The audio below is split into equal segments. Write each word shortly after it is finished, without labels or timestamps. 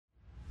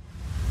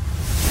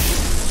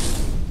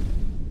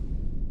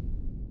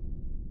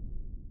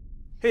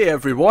Hey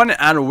everyone,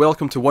 and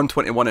welcome to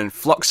 121 in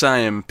Flux. I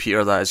am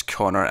Peter, that is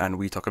Connor, and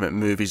we talk about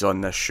movies on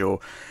this show.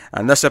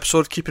 And this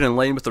episode, keeping in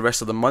line with the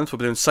rest of the month, we'll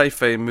be doing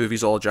sci-fi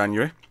movies all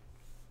January.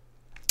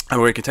 And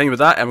we're going to continue with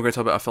that, and we're going to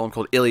talk about a film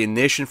called Alien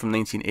Nation from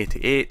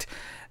 1988.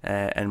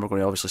 And we're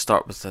going to obviously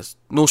start with this,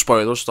 no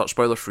spoilers, start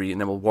spoiler free,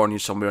 and then we'll warn you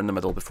somewhere in the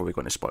middle before we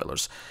go into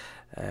spoilers.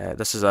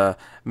 This is a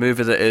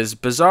movie that is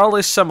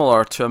bizarrely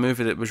similar to a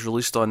movie that was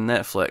released on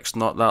Netflix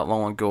not that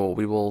long ago.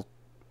 We will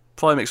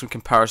probably make some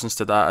comparisons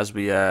to that as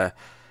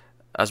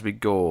we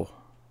go.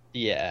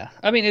 Yeah,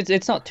 I mean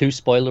it's not too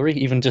spoilery,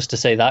 even just to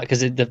say that,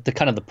 because the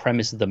kind of the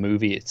premise of the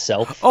movie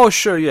itself. Oh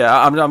sure, yeah.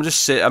 I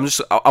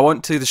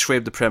want to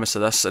describe the premise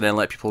of this and then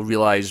let people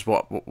realize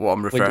what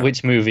I'm referring.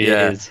 Which movie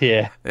it is?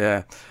 Yeah.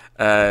 Yeah.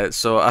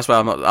 So that's why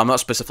I'm not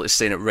specifically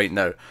saying it right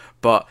now,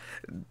 but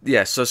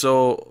yeah.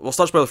 So we'll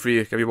start spoiler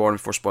free. Give you a warning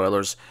before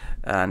spoilers,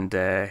 and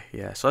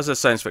yeah. So as a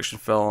science fiction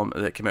film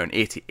that came out in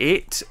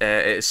 '88,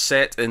 it's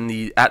set in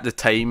the at the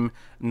time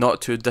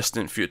not too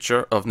distant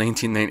future of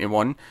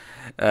 1991,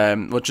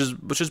 which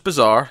is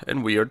bizarre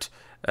and weird.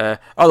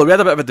 Although we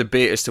had a bit of a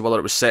debate as to whether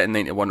it was set in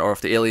 91 or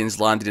if the aliens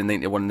landed in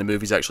 91 and the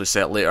movie's actually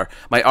set later.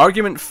 My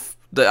argument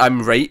that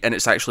I'm right and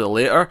it's actually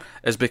later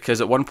is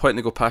because at one point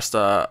they go past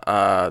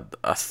a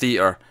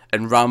theatre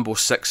and Rambo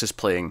 6 is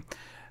playing.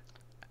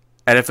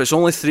 And if it's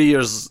only 3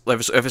 years,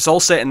 if it's all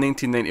set in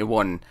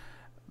 1991,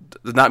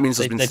 then that means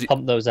they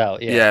pumped those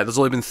out. Yeah, yeah.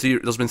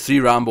 There's been three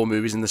Rambo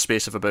movies in the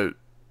space of about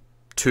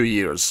 2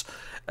 years.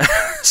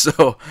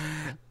 So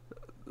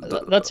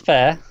that's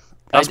fair.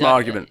 That's my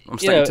argument. I'm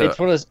sticking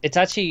to it. It's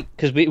actually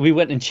because we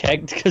went and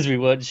checked because we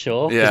weren't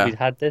sure, because we'd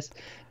had this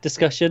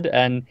discussion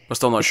and we're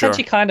still not it's sure. It's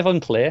actually kind of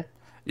unclear.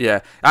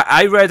 Yeah,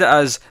 I read it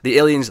as the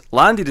aliens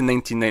landed in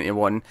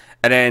 1991,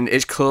 and then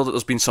it's clear that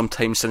there's been some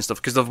time since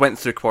because they've went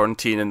through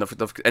quarantine and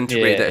they've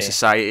integrated into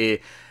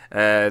society.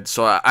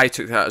 So I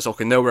took that as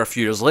okay. Now we're a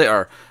few years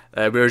later,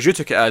 whereas you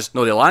took it as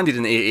no, they landed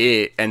in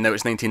 '88 and now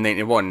it's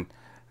 1991.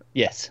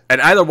 Yes. And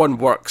either one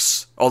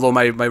works, although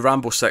my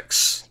Rambo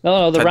 6...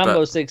 No, the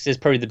Rambo 6 is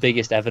probably the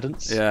biggest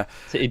evidence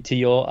to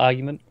your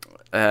argument.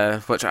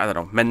 Which, I don't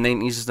know,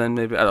 mid-90s then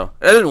maybe? I don't know.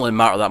 It didn't really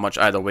matter that much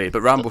either way,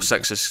 but Rambo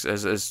 6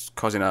 is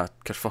causing a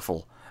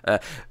kerfuffle.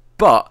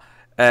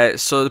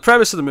 So the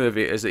premise of the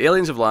movie is the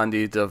aliens have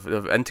landed,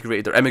 they've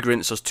integrated, they're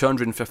immigrants, there's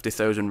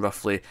 250,000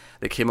 roughly,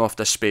 they came off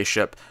this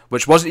spaceship,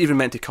 which wasn't even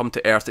meant to come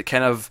to Earth, it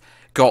kind of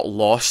got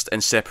lost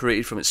and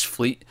separated from its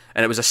fleet,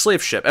 and it was a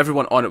slave ship.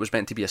 Everyone on it was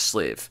meant to be a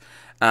slave,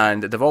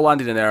 and they've all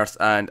landed on Earth,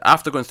 and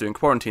after going through in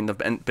quarantine, they've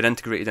been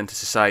integrated into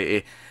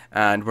society,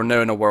 and we're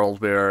now in a world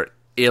where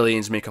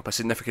aliens make up a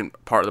significant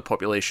part of the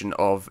population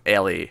of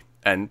LA,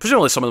 and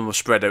presumably some of them have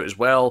spread out as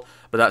well,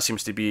 but that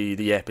seems to be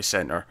the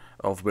epicenter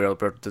of where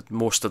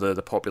most of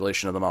the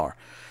population of them are.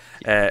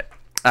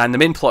 And the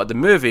main plot of the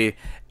movie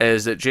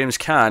is that James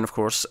Caan, of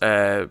course,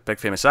 big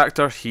famous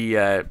actor,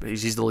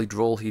 he's the lead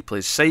role, he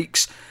plays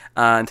Sykes,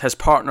 and his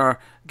partner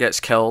gets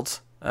killed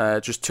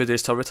just 2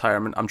 days till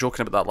retirement. I'm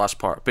joking about that last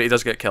part, but he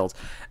does get killed.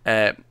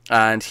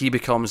 And he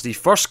becomes the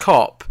first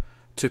cop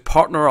to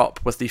partner up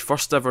with the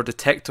first ever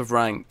detective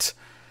ranked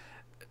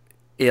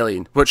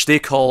alien, which they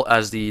call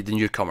as the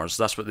newcomers.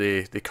 That's what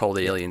they call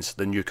the aliens,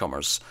 the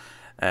newcomers.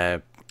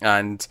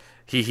 And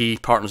he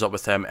partners up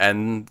with him,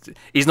 and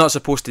he's not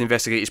supposed to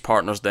investigate his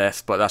partner's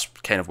death, but that's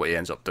kind of what he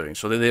ends up doing.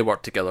 So they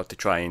work together to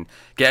try and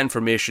get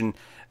information,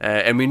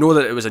 and we know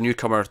that it was a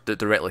newcomer that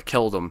directly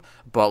killed him,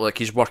 but like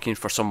he's working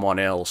for someone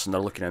else, and they're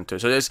looking into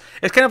it. So it's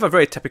kind of a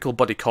very typical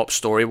buddy cop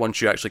story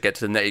once you actually get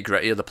to the nitty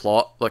gritty of the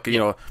plot. Like, you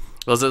know,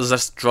 there's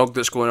this drug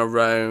that's going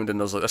around, and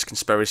there's like this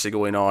conspiracy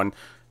going on.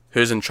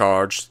 Who's in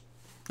charge?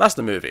 That's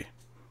the movie.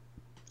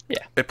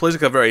 Yeah, it plays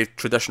like a very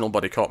traditional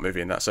buddy cop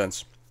movie in that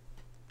sense.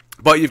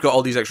 But you've got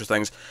all these extra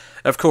things.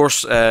 Of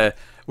course,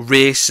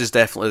 race is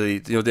definitely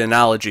the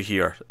analogy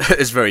here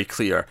is very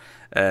clear.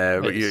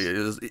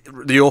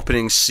 The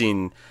opening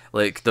scene,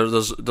 like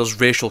there's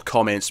racial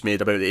comments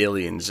made about the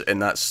aliens,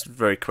 and that's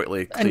very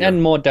quickly clear.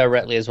 And more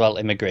directly as well,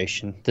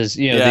 immigration. There's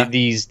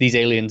these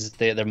aliens,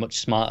 they're much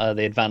smarter,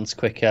 they advance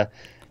quicker.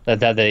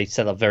 They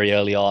set up very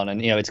early on,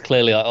 and it's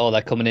clearly like,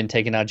 they're coming in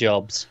taking our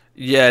jobs.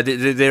 Yeah,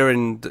 they're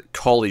in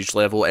college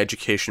level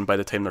education by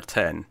the time they're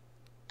 10.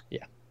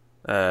 Yeah.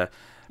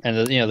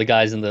 And the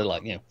guys in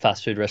the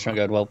fast food restaurant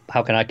going, well,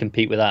 how can I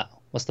compete with that?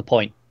 What's the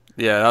point?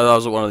 Yeah, that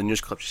was one of the news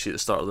clips you see at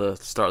the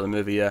start of the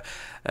movie. Yeah,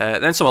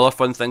 then some other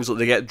fun things, like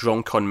they get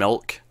drunk on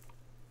milk,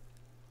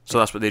 so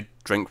that's what they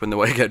drink when they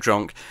want to get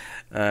drunk.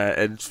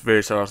 And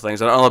various other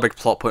things. And another big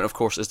plot point, of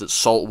course, is that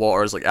salt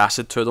water is like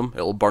acid to them;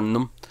 it'll burn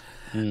them.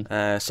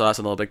 So that's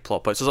another big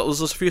plot point. So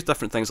there's a few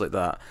different things like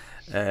that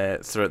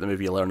throughout the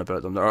movie. You learn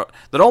about them.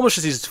 They're almost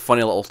just these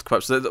funny little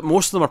clips.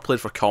 Most of them are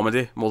played for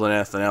comedy more than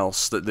anything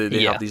else. That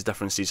they have these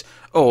differences.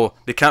 Oh,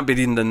 they can't be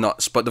reading the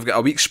nuts, but they've got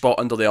a weak spot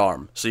under the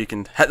arm, so you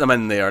can hit them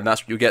in there,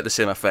 and you get the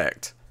same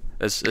effect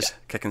as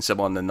kicking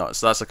someone in the nuts.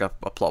 So that's like a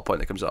plot point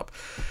that comes up.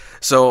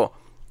 So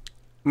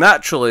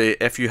naturally,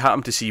 if you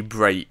happen to see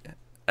Bright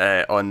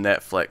on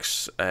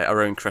Netflix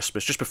around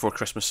Christmas, just before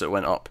Christmas it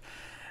went up.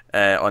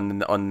 on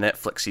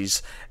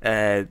Netflix's.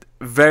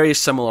 Very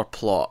similar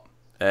plot.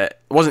 It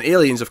wasn't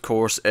aliens, of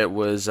course. It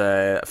was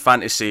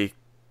fantasy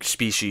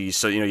species.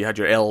 So you had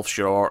your elves,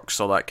 your orcs,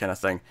 all that kind of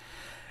thing.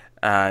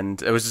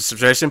 And it was a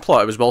very same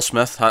plot. It was Will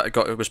Smith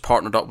it was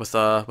partnered up with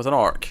an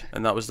orc,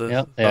 and that was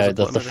the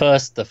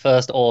the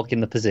first orc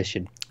in the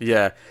position.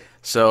 Yeah.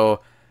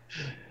 So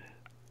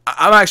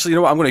I'm actually,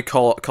 I'm going to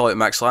call it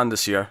Max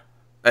Landis here,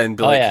 and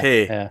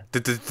be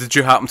did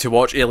you happen to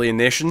watch Alien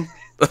Nation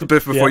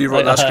before you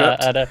wrote that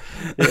script?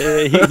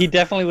 He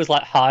definitely was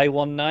like high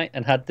one night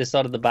and had this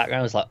out of the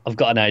background. Was like, I've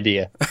got an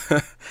idea.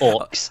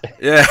 Orcs.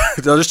 Yeah,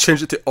 I'll just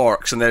change it to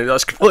orcs, and then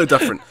that's completely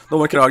different. No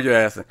one can argue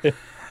anything.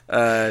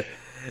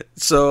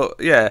 So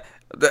yeah,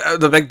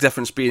 the big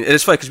difference being,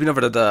 it's funny because we never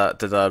did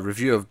a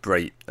review of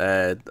Bright.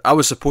 I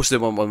was supposed to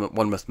do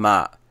one with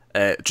Matt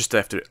just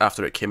after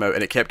it came out,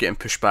 and it kept getting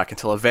pushed back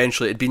until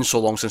eventually it'd been so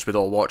long since we'd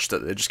all watched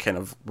it that it just kind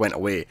of went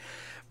away.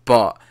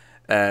 But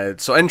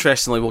so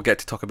interestingly, we'll get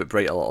to talk about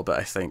Bright a little bit,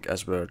 I think,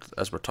 as we're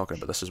talking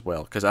about this as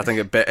well, because I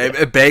think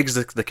it begs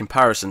the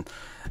comparison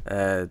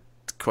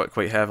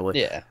quite heavily.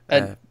 Yeah,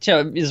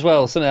 as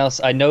well, something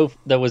else. I know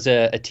there was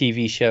a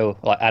TV show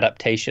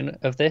adaptation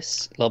of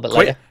this a little bit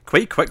later.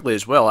 Quite quickly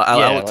as well.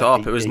 I looked it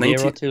up. It was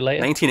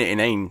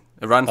 1989.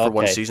 It ran for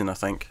one season, I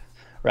think.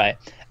 Right,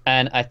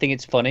 and I think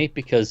it's funny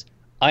because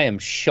I am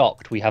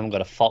shocked we haven't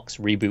got a Fox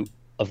reboot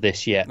of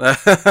this yet.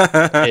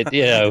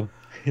 The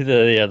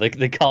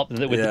cop with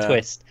the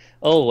twist.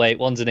 Oh wait,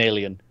 one's an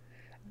alien,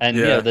 and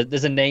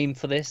there's a name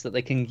for this that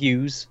they can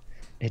use.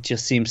 It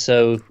just seems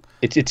so.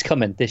 It's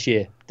coming this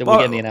year. We're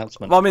getting the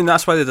announcement. Well, I mean,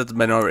 that's why they did the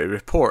Minority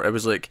Report. It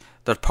was like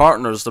they're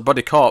partners, they're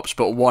buddy cops,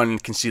 but one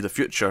can see the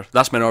future.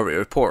 That's Minority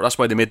Report. That's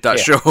why they made that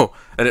show,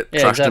 and it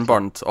crashed and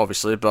burned,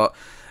 obviously. But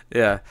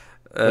yeah,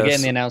 we're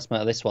getting the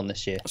announcement of this one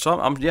this year. So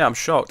I'm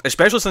shocked,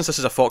 especially since this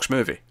is a Fox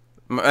movie.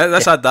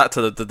 Let's add that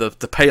to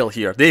the pile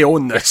here. They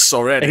own this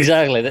already.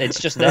 Exactly. It's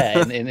just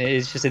there.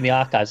 It's just in the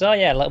archives. Oh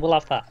yeah, we'll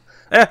have that.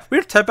 Yeah,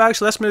 weird tip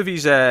actually. This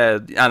movie's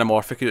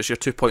anamorphic. It's your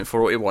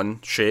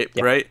 2.481 shape,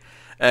 right?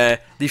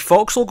 The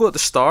Fox logo at the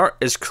start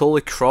is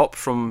clearly cropped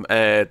from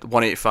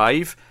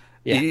 185.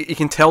 Yeah. You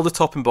can tell the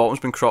top and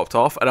bottom's been cropped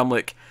off, and I'm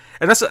like,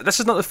 and this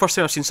is not the first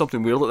time I've seen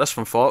something weird like this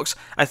from Fox.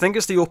 I think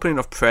it's the opening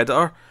of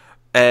Predator.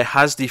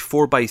 Has the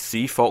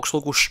 4:3 Fox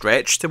logo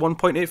stretched to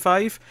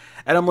 1.85,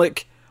 and I'm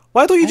like,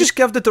 why don't you just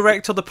give the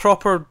director the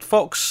proper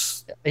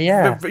Fox?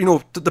 Yeah,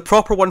 the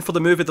proper one for the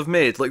movie they've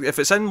made. Like if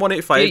it's in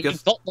 185,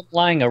 you've got them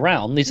lying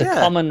around. These are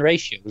common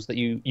ratios that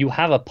you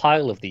have a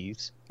pile of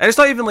these. And it's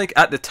not even like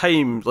at the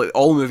time, like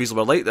all movies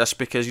were like this,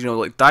 because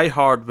like Die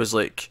Hard was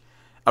like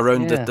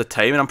around the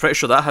time, and I'm pretty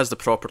sure that has the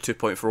proper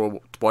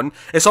 2.41.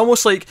 It's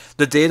almost like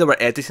the day they were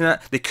editing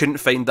it, they couldn't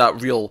find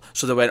that reel,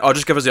 so they went, "Oh,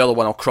 just give us the other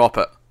one, I'll crop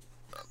it."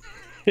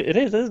 It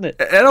is, isn't it?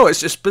 I know, it's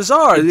just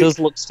bizarre. It does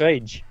look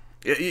strange.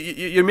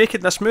 You're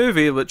making this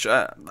movie, which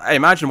I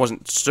imagine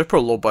wasn't super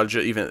low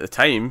budget even at the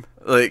time.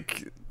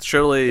 Like,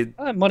 surely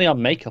money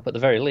on makeup at the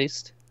very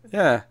least.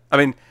 Yeah, I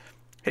mean,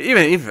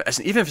 even if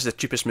it's the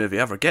cheapest movie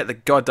ever, get the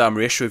goddamn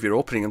ratio of your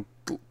opening and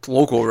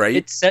logo right.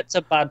 It sets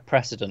a bad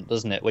precedent,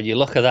 doesn't it? When you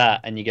look at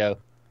that and you go,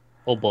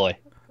 "Oh boy,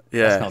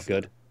 that's not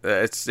good."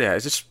 It's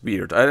just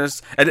weird.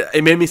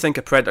 It made me think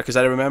of Predator, because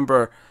I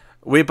remember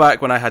way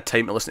back when I had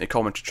time to listen to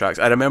commentary tracks.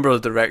 I remember the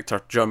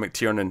director John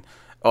McTiernan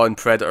on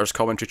Predator's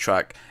commentary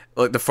track.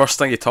 Like the first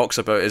thing he talks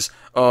about is,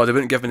 "Oh, they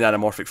wouldn't give me the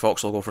anamorphic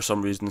Fox logo for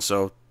some reason,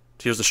 so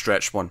here's the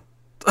stretched one."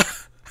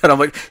 And I'm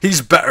like,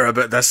 he's bitter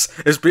about this.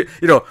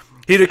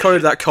 He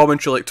recorded that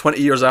commentary like 20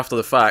 years after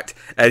the fact,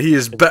 and he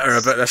is bitter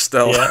about this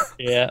still.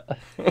 Yeah.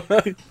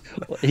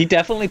 He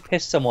definitely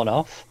pissed someone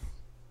off.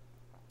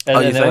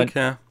 And you think?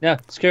 Went, yeah,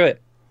 screw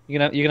it. You're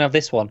gonna have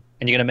this one,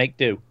 and you're gonna make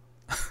do.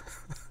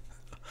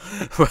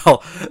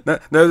 Well,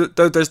 now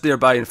Disney are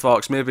buying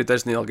Fox, maybe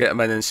Disney will get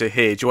them in and say,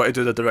 "Hey, do you want to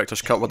do the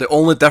director's cut?" Well, the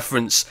only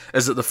difference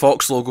is that the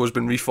Fox logo has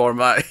been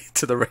reformatted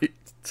to the right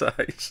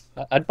size.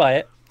 I'd buy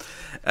it.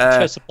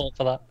 Show support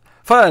for that.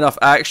 Funny enough,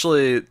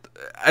 actually,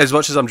 as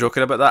much as I'm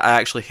joking about that, I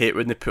actually hate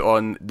when they put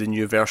on the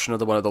new version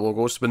of one of the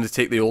logos, when they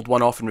take the old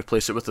one off and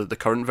replace it with the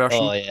current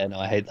version. Oh yeah, no,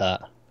 I hate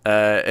that.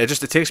 It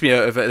takes me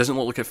out of it. It doesn't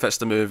look like it fits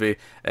the movie.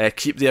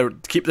 Keep the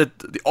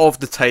of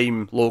the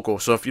time logo.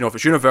 So if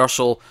it's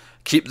Universal,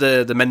 keep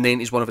the mid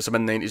 90s one if it's a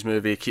mid 90s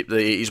movie. Keep the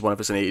 80s one if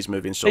it's an 80s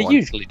movie, and so on. They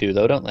usually do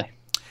though, don't they?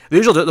 They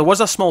usually do. There was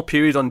a small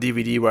period on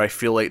DVD where I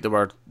feel like they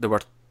were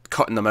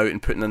cutting them out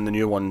and putting in the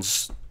new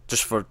ones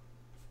just for.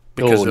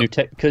 Because new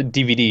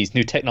DVDs,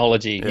 new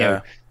technology.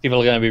 Yeah.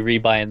 People are going to be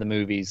rebuying the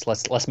movies.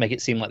 Let's make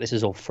it seem like this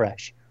is all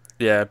fresh.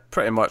 Yeah,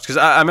 pretty much. Because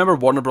I remember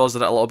Warner Bros.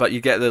 Did it a little bit.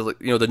 You get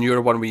the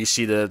newer one where you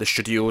see the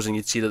studios and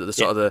you'd see the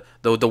sort of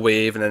the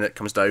wave, and then it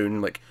comes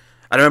down. Like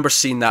I remember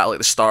seeing that at like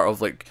the start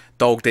of like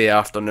Dog Day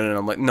Afternoon, and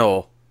I'm like,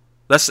 no,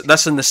 this in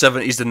the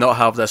 70s did not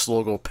have this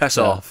logo. Piss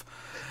off.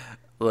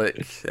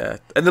 Like, yeah.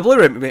 And the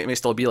Blu-ray may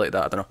still be like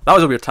that. I don't know. That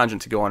was a weird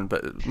tangent to go on,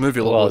 but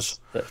movie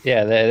logos.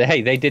 Yeah,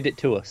 they did it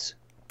to us.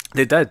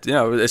 They did.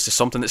 It's just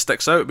something that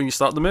sticks out when you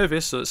start the movie.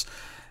 So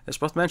It's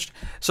worth mentioning.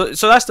 So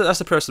that's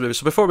the premise of the movie.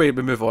 So before we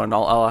move on,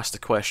 I'll ask the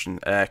question.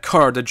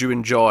 Connor, did you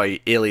enjoy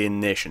Alien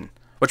Nation?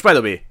 Which, by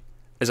the way,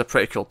 is a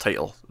pretty cool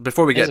title.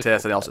 Before we get to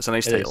anything else, it's a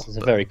nice title. It's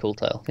a very cool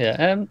title.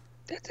 Yeah,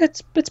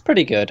 it's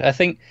pretty good. I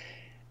think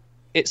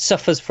it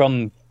suffers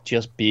from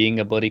just being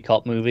a buddy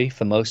cop movie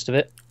for most of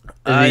it.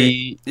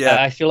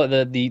 I feel like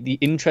the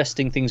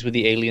interesting things with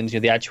the aliens,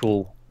 the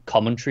actual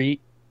commentary,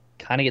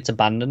 kind of gets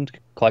abandoned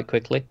quite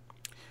quickly.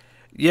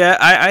 Yeah,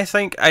 I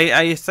think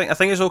it's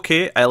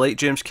okay. I like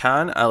James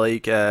Caan. I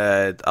like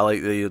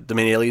the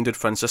main alien dude,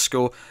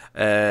 Francisco.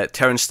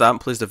 Terrence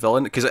Stamp plays the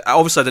villain, because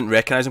obviously I didn't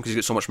recognise him because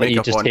he's got so much makeup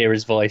on. You just hear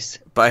his voice.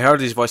 But I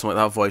heard his voice and I'm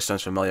like, that voice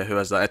sounds familiar. Who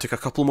is that? I took a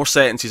couple more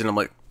sentences and I'm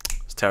like,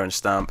 it's Terrence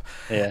Stamp.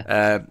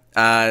 Yeah.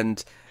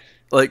 And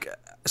like,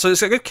 so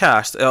it's a good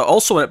cast.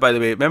 Also in it, by the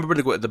way, remember when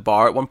they go to the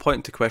bar at one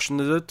point to question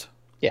the dude?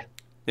 Yeah.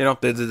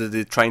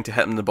 They trying to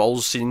hit him in the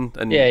balls scene,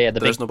 and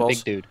the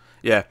big dude.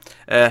 Yeah,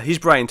 he's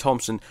Brian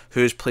Thompson,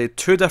 who has played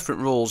 2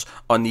 different roles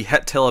on the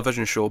hit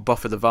television show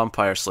Buffy the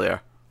Vampire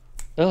Slayer.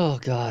 Oh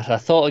god, I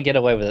thought I'd get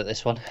away with it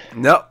this one.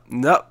 Nope.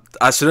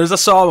 As soon as I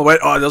saw him, I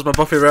went, "Oh, there's my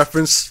Buffy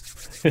reference."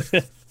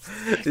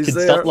 He's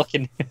there. Stop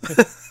looking.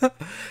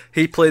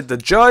 He played the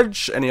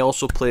judge, and he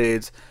also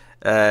played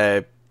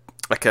I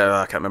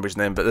can't remember his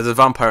name, but there's a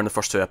vampire in the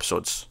first 2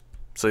 episodes.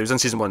 So he was in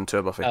season 1 and 2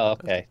 of Buffy. Oh,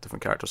 okay.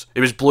 Different characters.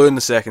 He was Blue in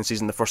the second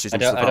season. The first season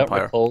was the vampire. I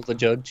don't recall the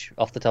judge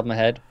off the top of my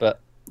head, but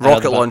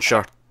rocket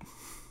launcher.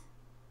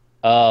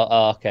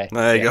 Oh, okay.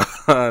 There you go.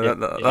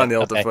 That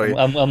nailed it for you.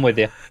 I'm with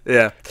you.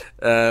 Yeah.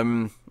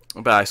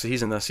 But so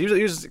he's in this. He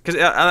was because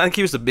I think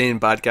he was the main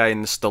bad guy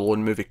in the Stallone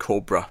movie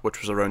Cobra, which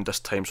was around this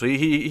time. So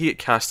he get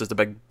cast as the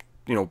big,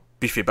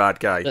 beefy bad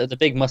guy. The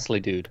big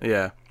muscly dude.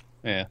 Yeah.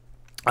 Yeah.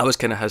 That was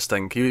kind of his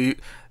thing.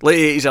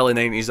 Late 80s, early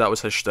 90s, that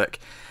was his shtick.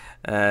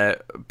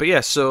 But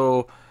yeah,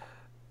 so...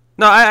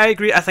 No, I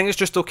agree. I think it's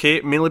just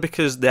okay, mainly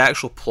because the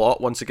actual plot,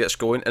 once it gets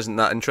going, isn't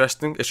that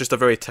interesting. It's just a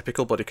very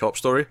typical buddy cop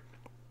story.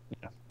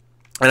 Yeah.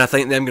 And I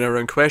think them going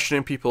around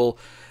questioning people...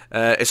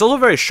 it's also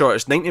very short.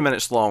 It's 90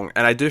 minutes long,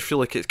 and I do feel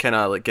like it kind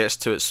of like gets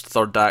to its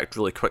third act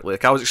really quickly.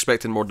 Like I was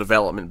expecting more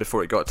development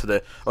before it got to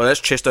the let's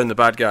chase down the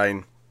bad guy.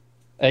 And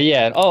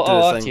yeah.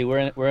 Actually, we're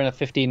in a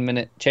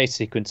 15-minute chase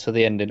sequence for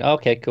the ending.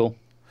 Okay, cool.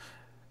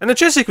 And the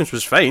chase sequence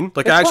was fine.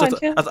 Like I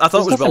thought it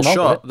was well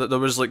shot. That there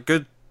was like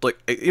good, like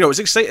it was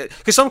exciting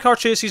because some car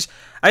chases.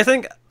 I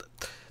think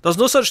there's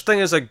no such thing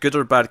as a good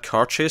or bad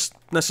car chase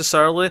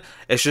necessarily.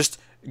 It's just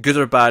good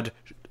or bad.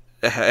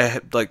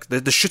 Like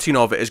the shooting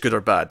of it is good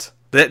or bad.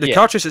 The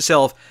car chase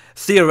itself,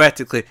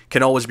 theoretically,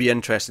 can always be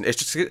interesting. It's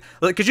just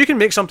like because you can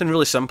make something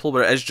really simple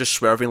where it is just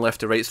swerving left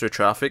to right through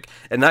traffic,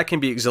 and that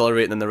can be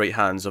exhilarating in the right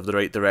hands of the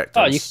right directors.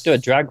 Oh, you can do a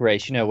drag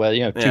race,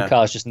 where two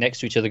cars just next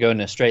to each other going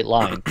in a straight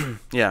line.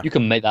 Yeah, you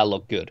can make that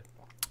look good,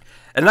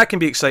 and that can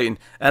be exciting.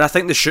 And I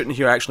think the shooting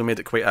here actually made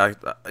it quite a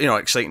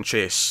exciting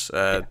chase.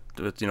 They're on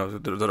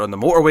the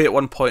motorway at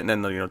one point,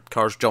 and then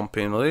cars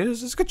jumping.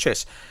 It's a good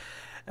chase.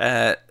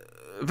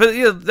 But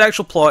the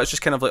actual plot is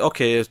just kind of like,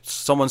 okay,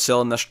 someone's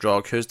selling this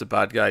drug. Who's the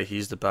bad guy?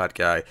 He's the bad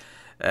guy.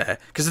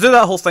 Because they do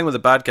that whole thing with the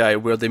bad guy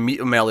where they meet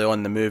him early on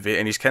in the movie,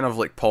 and he's kind of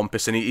like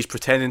pompous, and he's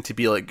pretending to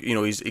be like,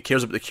 he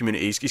cares about the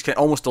community. He's kind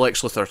of almost the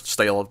Lex Luthor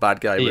style of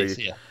bad guy,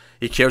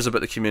 he cares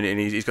about the community,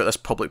 and he's got this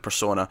public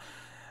persona.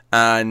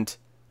 And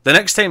the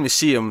next time they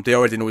see him, they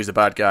already know he's the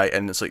bad guy,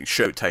 and it's like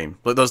shout time.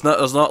 Like there's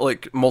not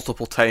like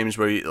multiple times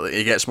where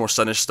he gets more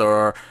sinister,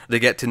 or they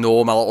get to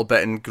know him a little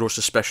bit and grow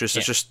suspicious.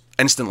 It's just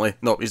instantly,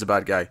 no, he's the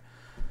bad guy.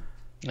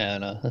 Yeah,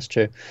 no, that's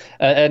true.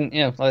 And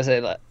like I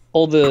say, like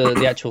all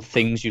the actual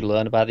things you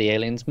learn about the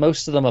aliens,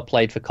 most of them are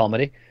played for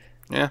comedy.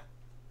 Yeah.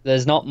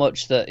 There's not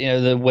much that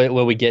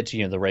where we get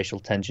to the racial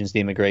tensions,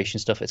 the immigration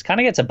stuff. It kind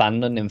of gets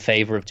abandoned in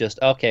favor of just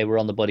okay, we're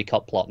on the buddy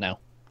cop plot now.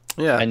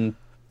 Yeah. And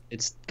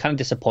it's kind of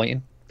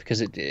disappointing,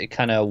 because it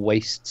kind of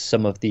wastes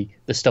some of the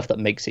stuff that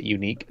makes it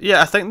unique.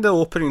 Yeah, I think the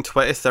opening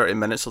 20-30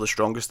 minutes are the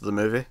strongest of the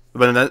movie.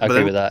 I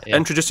agree with that, yeah.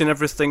 Introducing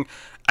everything.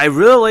 I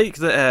really like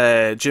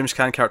that James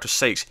Caan character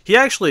Sykes. He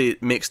actually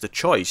makes the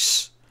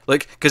choice.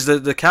 Like, because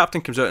the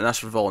captain comes out and asks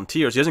for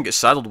volunteers. He doesn't get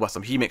saddled with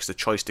them. He makes the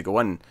choice to go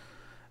in.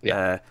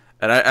 Yeah.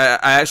 And I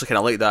actually kind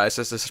of like that.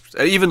 It's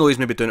even though he's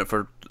maybe doing it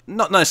for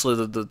not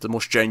necessarily the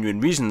most genuine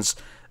reasons,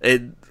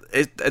 it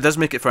does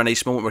make it for a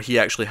nice moment where he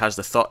actually has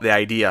the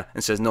idea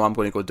and says, no, I'm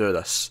going to go do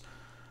this.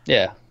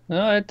 Yeah.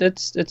 No,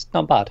 it's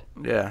not bad.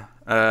 Yeah.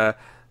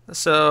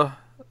 So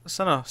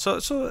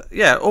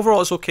yeah,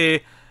 overall it's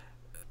okay.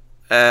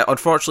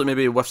 Unfortunately,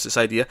 maybe it whiffs its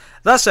idea.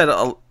 That said,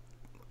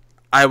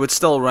 I would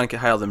still rank it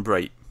higher than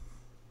Bright.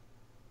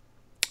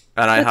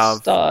 And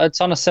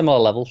it's on a similar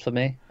level for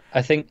me.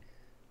 I think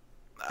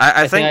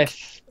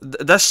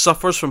this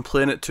suffers from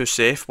playing it too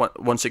safe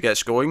once it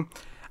gets going.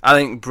 I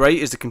think Bright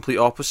is the complete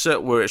opposite,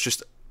 where it's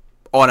just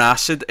on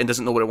acid and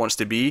doesn't know what it wants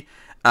to be,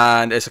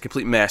 and it's a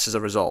complete mess as a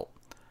result.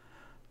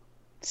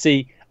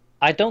 See,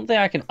 I don't think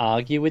I can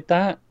argue with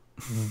that,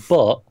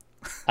 but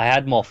I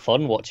had more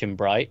fun watching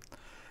Bright.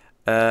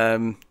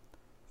 Bright's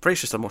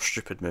just a more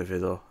stupid movie,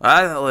 though.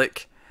 I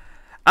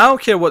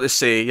don't care what they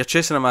say. You're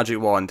chasing a magic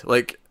wand.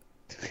 Like,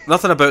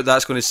 Nothing about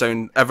that's going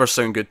to ever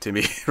sound good to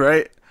me,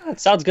 right? It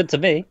sounds good to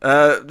me.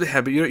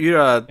 Yeah, but you're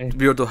a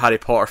weirdo Harry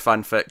Potter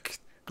fanfic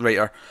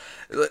writer.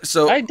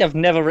 So I've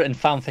never written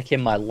fanfic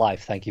in my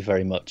life. Thank you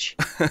very much.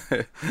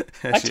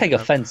 I take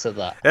offence at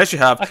that. Yes, you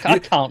have. I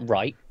can't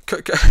write.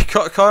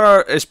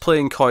 Connor is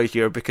playing coy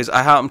here because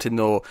I happen to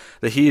know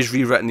that he has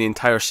rewritten the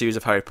entire series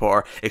of Harry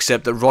Potter,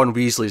 except that Ron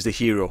Weasley is the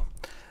hero.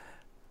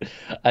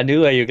 I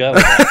knew where you were going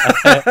with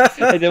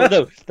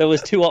that. There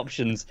was two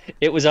options.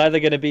 It was either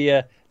going to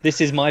be this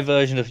is my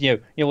version of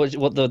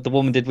what the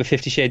woman did with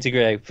 50 Shades of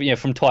Grey,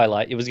 from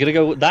Twilight. It was going to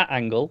go that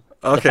angle,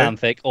 the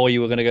fanfic, or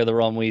you were going to go the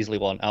Ron Weasley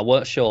one. I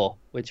weren't sure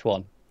which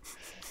one,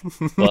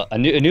 but I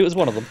knew it was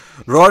one of them.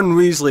 Ron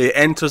Weasley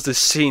enters the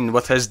scene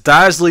with his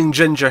dazzling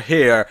ginger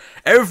hair.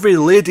 Every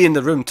lady in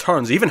the room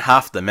turns, even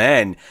half the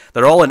men.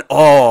 They're all in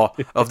awe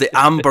of the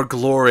amber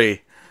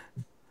glory.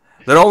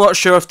 They're all not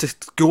sure if to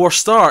go or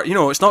start.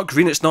 It's not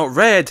green, it's not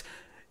red.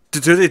 Do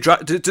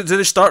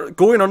they start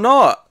going or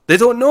not? They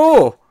don't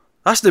know.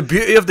 That's the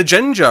beauty of the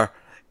ginger.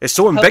 It's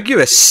so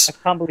ambiguous. I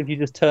can't believe you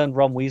just turned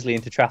Ron Weasley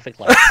into traffic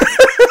lights.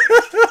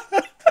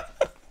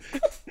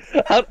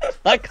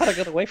 That kind of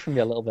got away from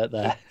you a little bit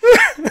there.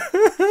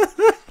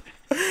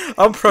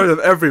 I'm proud of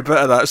every bit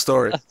of that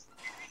story.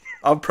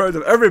 I'm proud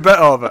of every bit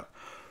of it.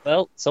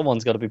 Well,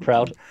 someone's got to be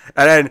proud.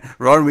 And then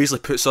Ron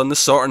Weasley puts on the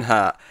sorting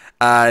hat,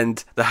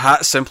 and the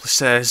hat simply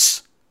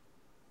says,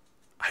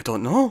 I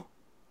don't know.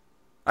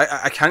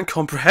 I can't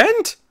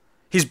comprehend.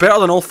 He's better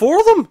than all four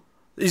of them.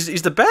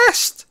 He's the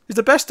best. He's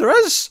the best there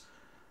is.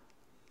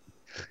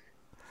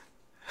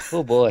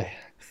 Oh boy.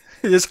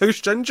 He is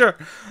House Ginger.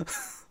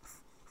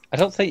 I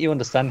don't think you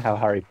understand how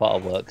Harry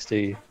Potter works, do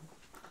you?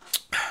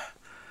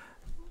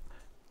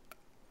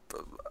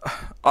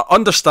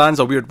 Understand's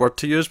a weird word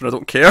to use, but I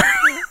don't care.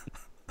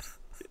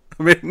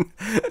 I mean...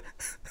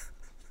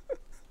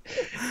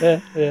 Yeah.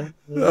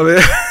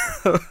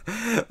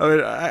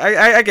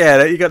 I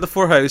get it. You get the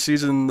four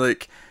houses, and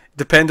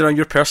depending on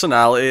your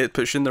personality, it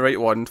puts you in the right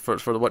one for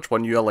which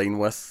one you align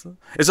with.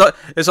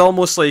 It's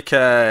almost like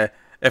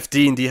if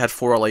D&D had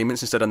 4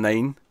 alignments instead of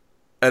 9,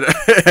 and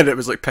it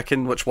was like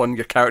picking which one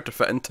your character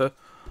fit into.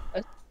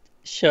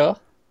 Sure.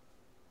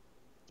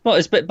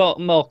 It's a bit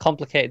more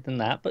complicated than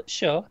that, but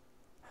sure.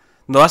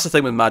 No, that's the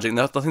thing with magic.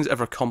 Nothing's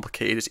ever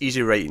complicated. It's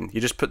easy writing. You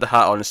just put the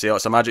hat on and say, "Oh,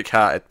 it's a magic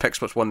hat." It picks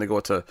which one they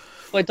go to.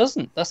 Well, it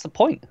doesn't. That's the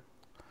point.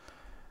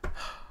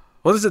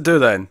 What does it do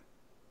then?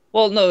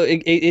 Well, no,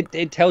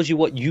 it tells you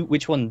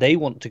which one they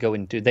want to go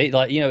into. They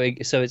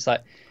so it's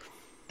like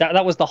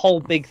that was the whole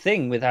big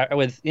thing with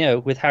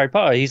Harry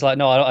Potter. He's like,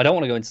 no, I don't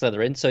want to go in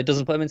Slytherin, so it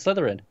doesn't put him in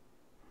Slytherin.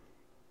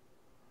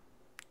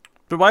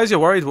 But why is he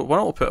worried? Why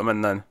not put him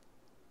in then?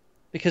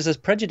 Because there's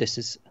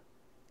prejudices.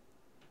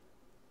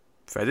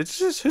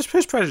 Prejudices?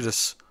 Who's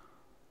prejudice?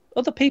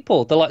 Other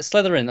people. They're like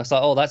Slytherin. That's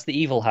like, oh, that's the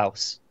evil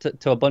house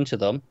to a bunch of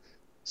them.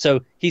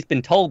 So he's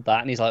been told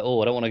that, and he's like,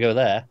 oh, I don't want to go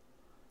there.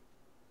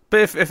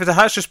 But if the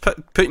hat's just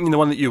putting you in the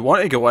one that you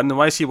want to go in, then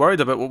why is he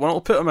worried about what one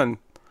will put him in?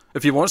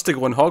 If he wants to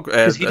go in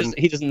Hogwarts,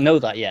 he doesn't know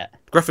that yet.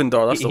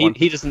 Gryffindor, that's the one.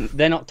 He doesn't.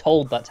 They're not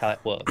told that's how it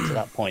works at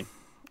that point.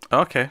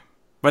 Okay,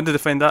 when did they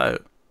find that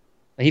out?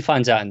 He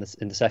finds out in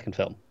the second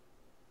film.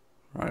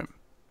 Right.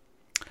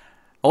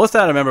 Only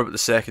thing I remember about the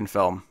second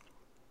film,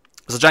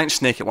 there's a giant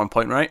snake at one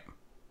point, right?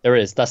 There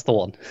is. That's the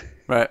one.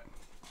 Right.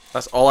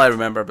 That's all I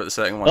remember about the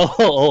second one.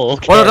 Oh,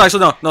 okay. Well, no, actually,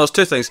 no. There's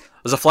 2 things.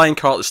 There's a flying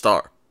car at the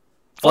start.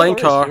 Flying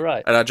car,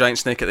 right. And a giant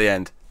snake at the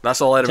end.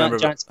 That's all I remember.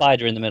 Giant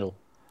spider in the middle.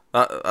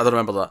 I don't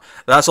remember that.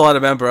 That's all I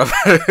remember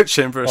about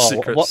Chamber of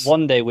Secrets.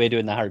 One day we're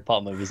doing the Harry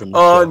Potter movies.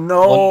 Oh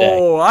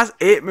no, that's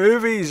 8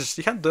 movies.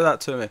 You can't do that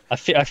to me. I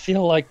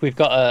feel like we've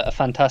got a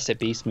Fantastic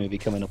Beasts movie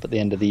coming up at the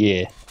end of the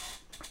year.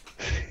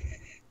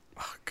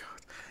 Oh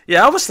god.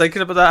 Yeah, I was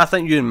thinking about that. I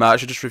think you and Matt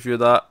should just review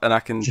that, and I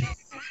can sit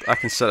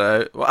it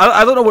out. Well,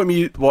 I don't know what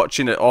me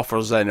watching it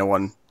offers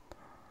anyone.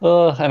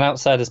 Oh, an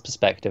outsider's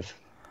perspective.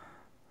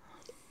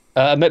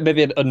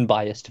 Maybe an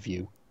unbiased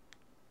view.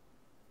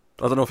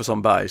 I don't know if it's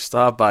unbiased.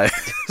 I have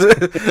bias.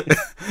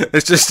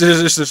 it's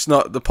just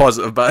not the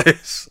positive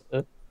bias.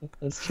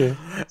 That's true.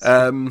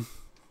 I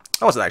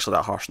wasn't actually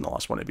that harsh on the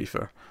last one, to be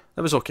fair.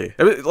 It was okay.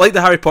 It was, like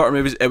the Harry Potter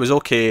movies, it was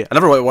okay. I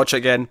never want to watch it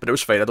again, but it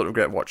was fine. I don't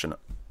regret watching it.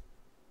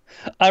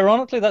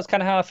 Ironically, that's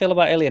kind of how I feel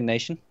about Alien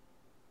Nation.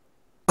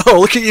 Oh,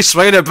 look at you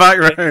swinging it back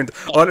round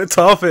on a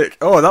topic.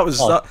 Oh, that was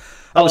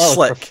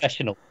slick.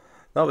 Professional.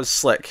 That was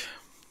slick.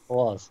 It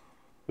was.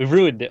 We've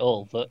ruined it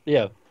all, but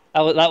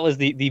that was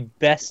the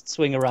best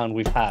swing around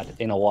we've had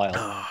in a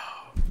while.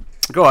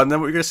 Go on, then.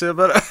 What are you going to say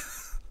about it?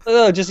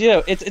 Oh, just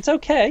it's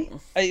okay.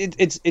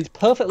 It's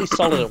perfectly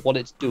solid at what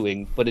it's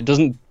doing, but it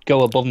doesn't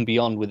go above and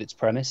beyond with its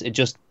premise. It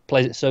just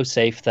plays it so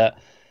safe that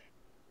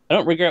I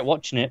don't regret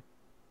watching it,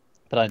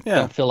 but I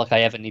don't feel like I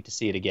ever need to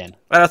see it again.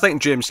 And I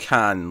think James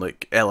Caan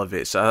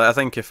elevates it. I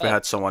think if we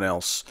had someone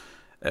else,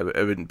 it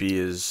wouldn't be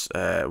as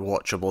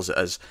watchable as it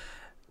is.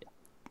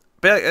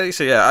 But I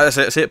say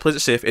it plays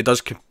it safe. It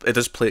does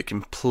play it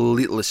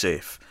completely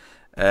safe.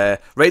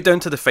 Right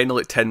down to the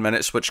final 10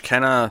 minutes, which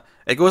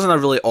it goes in a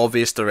really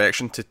obvious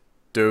direction to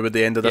do with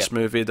the end of this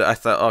movie that I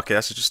thought, okay,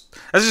 this is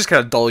just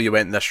kind of dull. You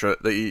went this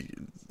route that you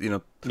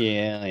know.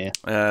 Yeah.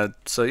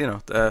 So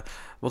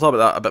we'll talk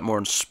about that a bit more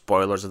in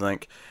spoilers, I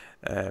think.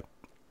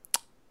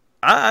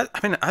 I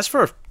mean, as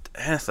for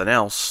anything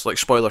else, like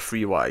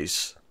spoiler-free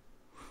wise,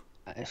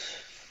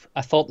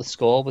 I thought the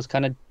score was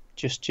kind of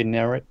just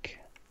generic.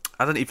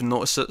 I didn't even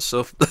notice it,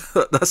 so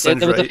that sounds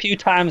There was right. a few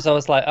times I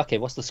was like, okay,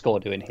 what's the score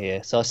doing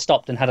here? So I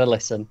stopped and had a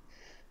listen.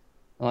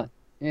 I'm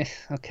like,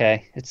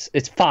 okay, it's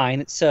fine,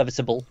 it's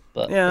serviceable,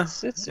 but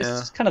it's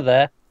just kind of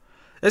there.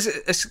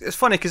 It's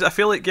funny because I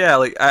feel like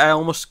I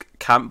almost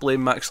can't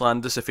blame Max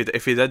Landis if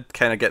he did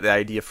kind of get the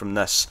idea from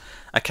this.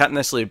 I can't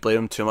necessarily blame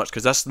him too much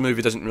because this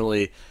movie doesn't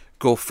really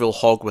go full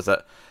hog with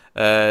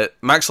it.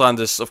 Max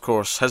Landis, of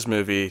course, his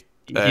movie.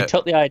 He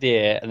took the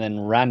idea and then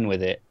ran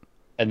with it,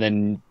 and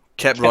then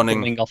kept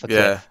running off a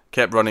cliff.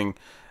 Kept running.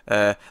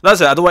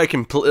 That's it. I don't want to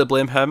completely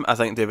blame him. I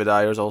think David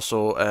Ayer's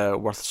also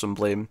worth some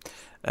blame.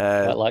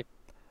 I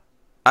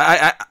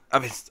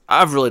mean,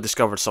 I've really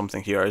discovered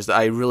something here is that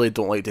I really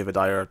don't like David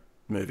Ayer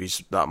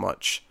movies that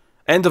much.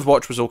 End of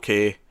Watch was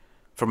okay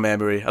from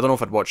memory. I don't know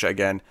if I'd watch it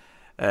again.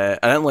 I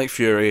didn't like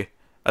Fury.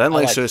 I didn't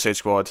like Suicide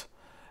Squad.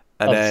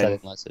 And then I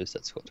didn't like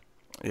Suicide Squad.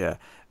 Yeah.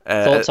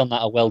 Thoughts on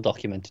that are well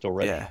documented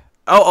already. Yeah.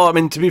 Oh, I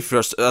mean, to be fair,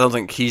 I don't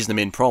think he's the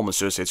main problem with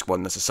Suicide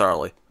Squad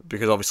necessarily,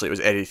 because obviously it was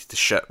edited to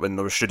shit when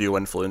there was studio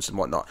influence and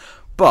whatnot.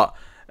 But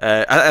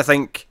I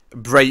think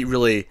Bright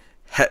really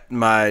hit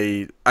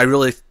my... I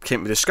really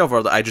came to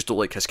discover that I just don't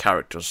like his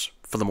characters,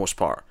 for the most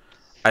part.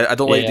 I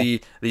don't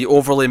like the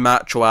overly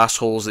macho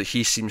assholes that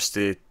he seems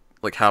to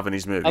have in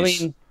his movies. I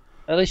mean,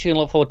 at least you can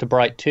look forward to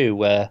Bright 2,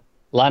 where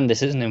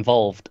Landis isn't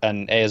involved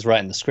and Ayer's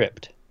writing the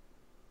script.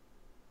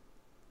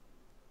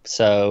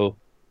 So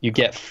you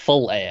get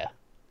full Ayer.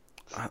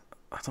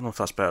 I don't know if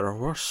that's better or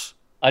worse.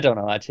 I don't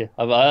know, actually.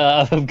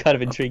 I'm kind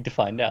of intrigued to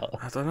find out.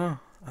 I don't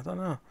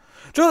know.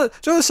 Do you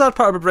know the sad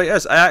part about Bright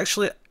is? I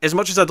actually, as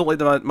much as I don't like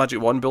the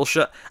Magic Wand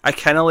bullshit, I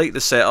kind of like the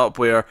setup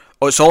where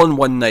it's all in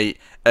one night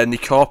and the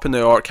cop and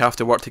the orc have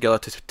to work together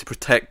to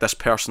protect this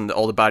person that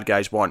all the bad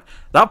guys want.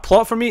 That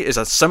plot for me is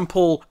a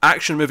simple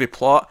action movie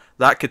plot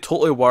that could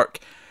totally work.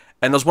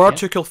 And there's one or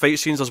two cool fight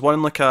scenes. There's one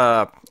in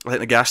I think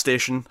the gas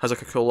station has a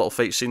cool little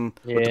fight scene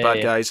with the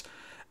bad guys.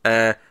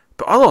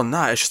 But other than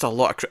that, it's just a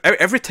lot of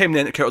every time they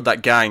encountered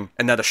that gang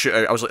and they had a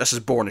shootout, I was like, this is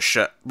boring as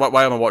shit.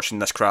 Why am I watching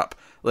this crap?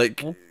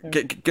 Like, oh,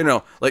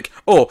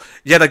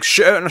 you had a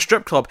shootout in a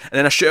strip club and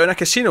then a shootout in a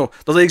casino.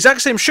 They're the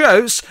exact same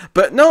shootouts,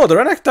 but no,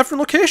 they're in a different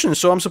location,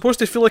 so I'm supposed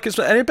to feel like it's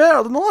any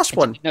better than the last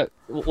one.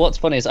 What's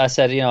funny is I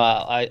said,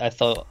 I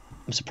thought,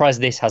 I'm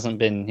surprised this hasn't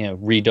been,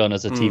 redone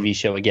as a TV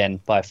show again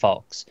by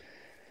Fox.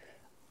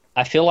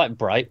 I feel like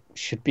Bright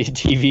should be a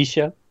TV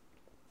show.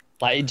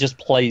 Like, it just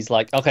plays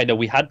like, okay, no,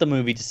 we had the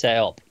movie to set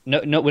up.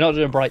 No, we're not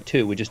doing Bright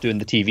 2, we're just doing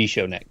the TV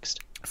show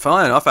next.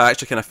 Funnily enough, I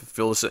actually kind of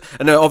feel this.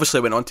 And now, obviously,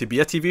 it went on to be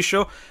a TV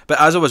show, but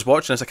as I was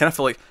watching this, I kind of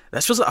feel like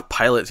this feels like a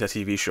pilot to a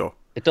TV show.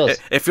 It does.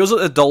 It feels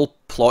like the dull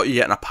plot you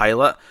get in a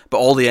pilot, but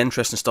all the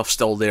interesting stuff's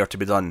still there to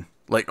be done.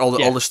 Like, all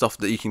the stuff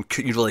that you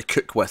really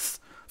cook with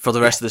for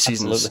the rest of the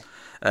seasons.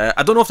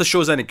 I don't know if the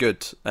show's any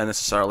good,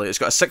 necessarily. It's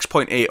got a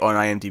 6.8 on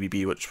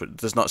IMDb, which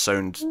does not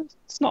sound...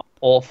 It's not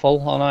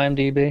awful on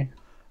IMDb.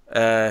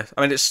 I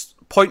mean, it's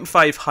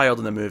 0.5 higher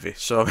than the movie,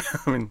 so,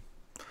 I mean,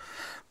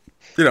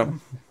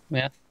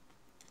 Yeah.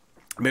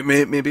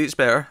 Maybe it's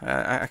better.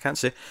 I can't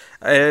say.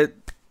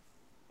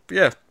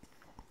 Yeah.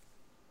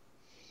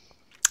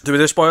 Do we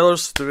do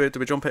spoilers? Do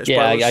we jump into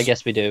spoilers? Yeah, I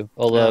guess we do.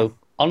 Although,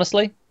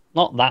 honestly,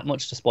 not that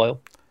much to spoil.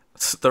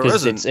 There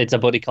isn't. It's a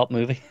buddy cop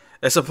movie.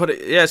 It's a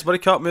buddy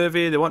cop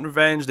movie. They want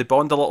revenge. They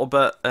bond a little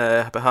bit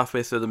about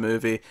halfway through the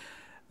movie.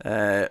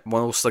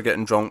 Whilst they're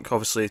getting drunk,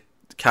 obviously,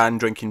 Can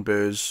drinking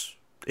booze,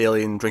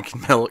 Alien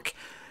drinking milk.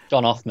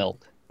 Gone off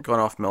milk.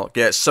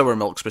 Yeah, it's sour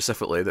milk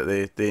specifically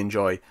that they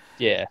enjoy.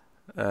 Yeah.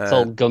 It's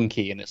all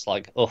gunky and it's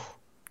like,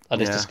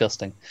 that is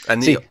disgusting.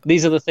 And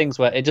these are the things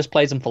where it just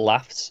plays them for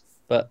laughs,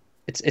 but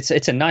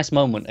it's a nice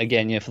moment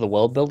again, for the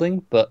world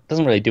building, but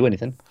doesn't really do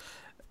anything.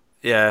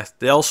 Yeah,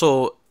 they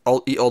also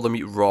eat all the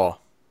meat raw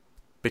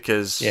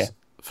because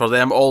for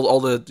them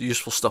all the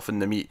useful stuff in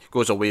the meat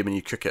goes away when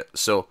you cook it.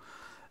 So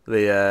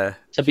they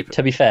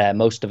to be fair,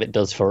 most of it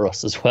does for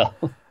us as well.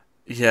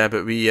 Yeah,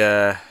 but we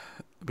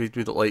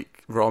don't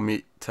like raw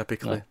meat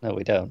typically. No,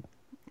 we don't.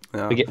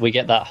 Yeah. We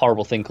get that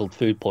horrible thing called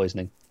food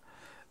poisoning.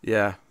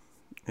 Yeah.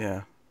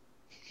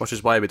 Which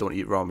is why we don't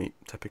eat raw meat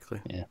typically.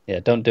 Yeah.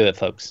 Don't do it,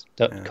 folks.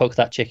 Don't cook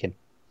that chicken.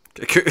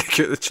 Cook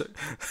the chicken.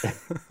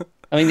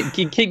 I mean,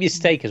 keep your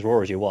steak as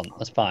raw as you want.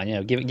 That's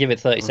fine. Give it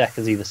 30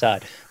 seconds either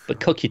side, but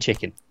cook your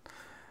chicken.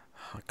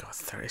 Oh God,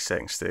 30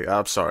 seconds steak.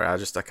 I'm sorry. I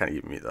can't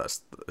eat meat.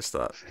 That's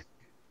that.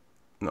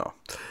 No.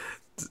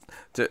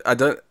 I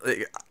don't.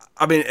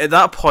 I mean, at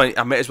that point,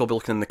 I might as well be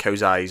looking in the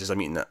cow's eyes as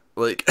I'm eating it.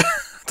 Like,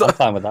 I'm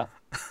fine with that.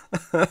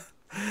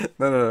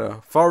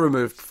 No. Far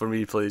removed for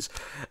me, please.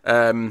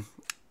 But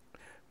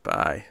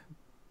I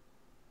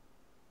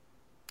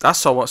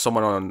saw what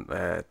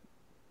someone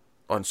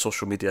on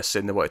social media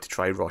saying they wanted to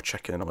try raw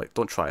chicken, and I'm like,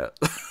 don't try it.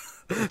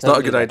 It's not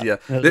a good idea.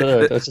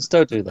 Just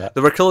don't do that.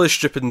 They were clearly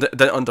stupid and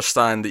didn't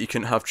understand that you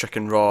couldn't have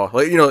chicken raw.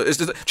 Like,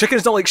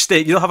 chicken's not like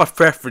steak. You don't have a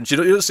preference. You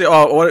don't say,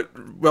 "Oh, I want it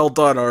well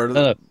done," or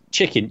no.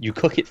 Chicken, you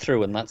cook it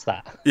through, and that's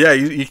that. Yeah,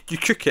 you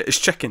cook it. It's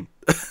chicken,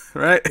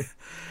 right?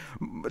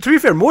 To be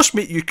fair, most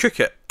meat you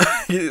cook it.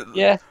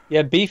 Yeah.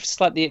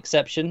 Beef's like the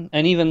exception,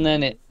 and even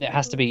then, it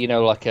has to be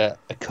like a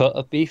cut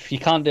of beef. You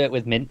can't do it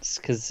with mince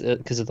because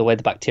of the way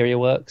the bacteria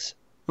works.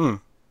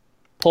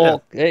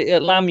 Pork,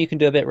 lamb, you can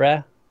do a bit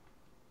rare.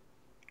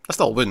 I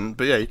still wouldn't,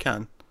 but yeah, you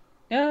can.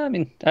 Yeah, I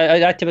mean,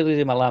 I typically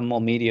do my lamb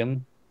more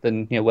medium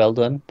than well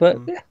done, but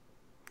yeah.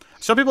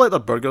 Some people like their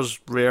burgers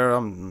rare. I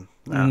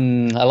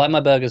like my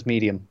burgers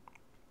medium.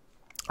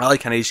 I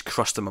like a nice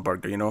crust in my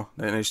burger, a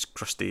nice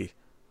crusty.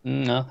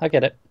 No, I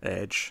get it.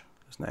 Edge.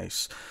 It's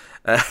nice.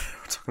 We're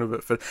talking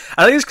about food.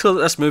 I think it's clear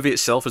that this movie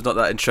itself is not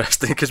that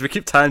interesting because we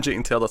keep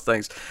tangenting to other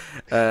things.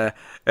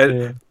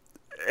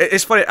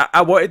 It's funny.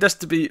 I wanted this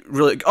to be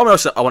really. I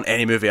want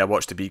any movie I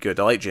watch to be good.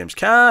 I like James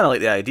Caan. I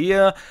like the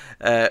idea,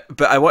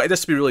 but I wanted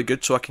this to be really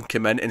good so I can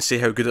come in and say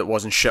how good it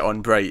was and shit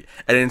on Bright.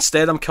 And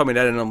instead, I'm coming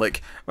in and I'm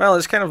like, well,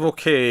 it's kind of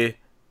okay,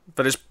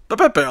 but it's a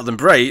bit better than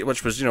Bright,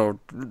 which was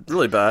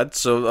really bad.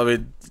 So I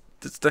mean,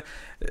 it's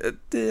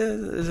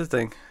the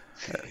thing.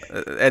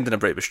 Ending a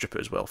Bright was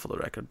stupid as well, for the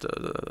record.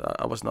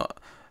 I was not.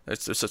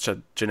 It's such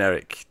a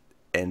generic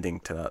ending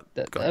to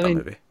that goddamn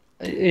movie.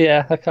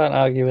 Yeah, I can't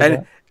argue with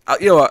that.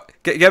 You know what?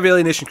 Give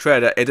Alien Nation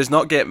credit. It does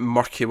not get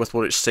murky with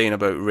what it's saying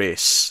about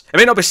race. It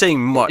may not be saying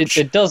much.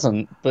 It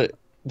doesn't, but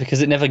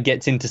because it never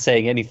gets into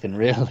saying anything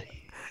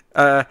really.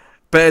 But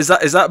is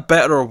that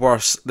better or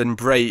worse than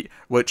Bright,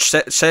 which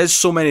says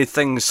so many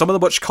things, some of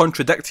them which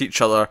contradict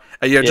each other,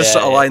 and you're just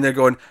sort of lying there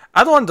going,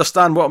 I don't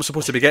understand what I'm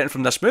supposed to be getting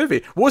from this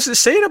movie. What's it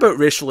saying about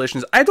race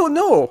relations? I don't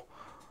know.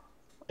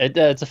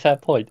 It's a fair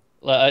point.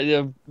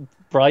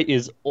 Bright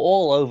is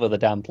all over the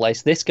damn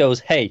place. This goes,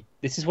 hey,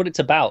 this is what it's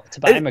about. It's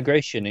about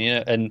immigration,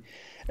 and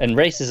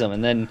racism,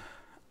 and then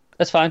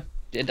that's fine.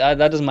 That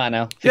doesn't matter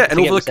now. And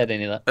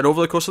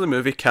over the course of the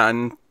movie,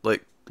 Can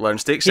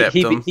learns to accept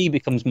him. He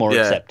becomes more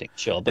accepting,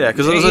 sure. But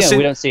because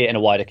we don't see it in a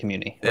wider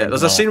community. Yeah,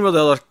 there's a scene where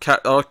the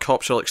other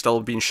cops are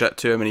still being shit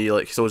to him, and he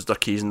throws their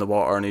keys in the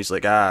water, and he's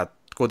like,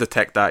 go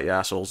detect that, you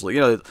assholes.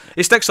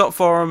 He sticks up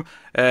for him,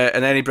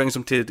 and then he brings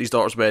him to his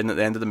daughter's wedding at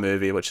the end of the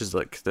movie, which is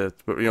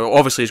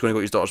obviously he's going to go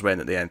to his daughter's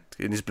wedding at the end,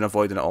 and he's been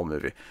avoiding it all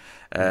movie.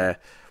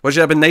 Which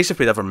would have been nice if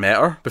we'd ever met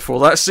her before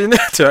that scene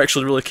to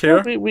actually really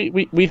care.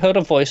 Well, we heard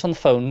a voice on the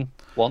phone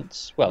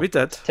once. Well, we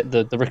did.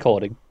 The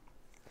recording.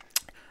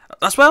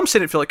 That's why I'm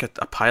saying it felt like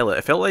a pilot.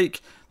 It felt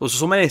like there was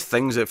so many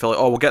things that felt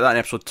like, we'll get that in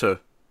episode 2.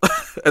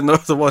 And there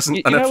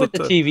wasn't an episode 2.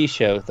 With the TV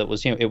show that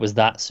was, it was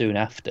that soon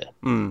after.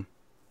 Do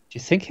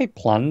you think he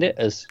planned it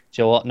as,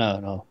 do you know what?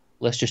 No,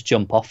 let's just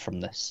jump off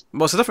from this?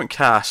 Well, it's a different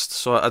cast,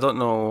 so I don't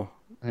know.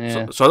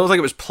 Yeah. So I don't think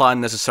it was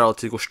planned necessarily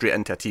to go straight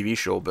into a TV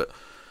show, but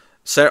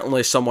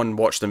certainly someone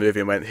watched the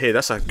movie and went, hey,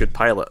 that's a good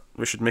pilot.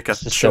 We should make a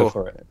show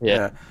for it.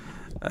 Yeah.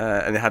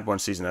 And they had one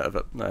season out of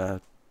it.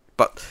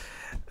 But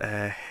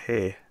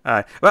hey.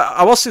 Well,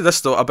 I will say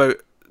this, though, about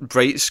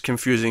Bright's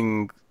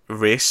confusing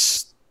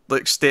racial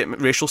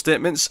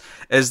statements,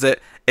 is that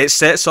it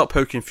sets up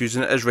how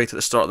confusing it is right at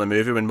the start of the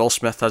movie when Will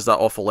Smith has that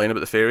awful line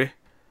about the fairy.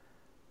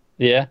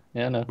 Yeah,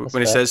 no.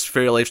 When he says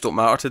fairy lives don't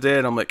matter today,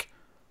 and I'm like,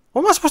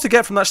 what am I supposed to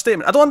get from that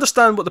statement? I don't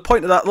understand what the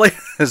point of that line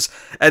is.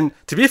 And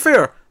to be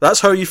fair, that's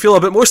how you feel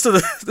about most of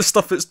the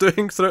stuff it's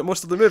doing throughout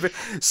most of the movie.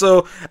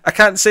 So I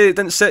can't say it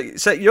didn't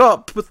set you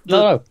up. With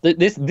No.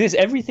 This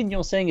everything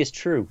you're saying is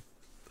true.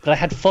 But I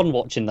had fun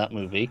watching that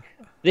movie.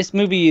 This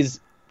movie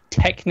is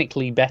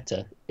technically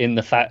better in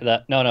the fact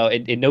that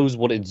it knows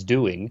what it's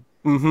doing.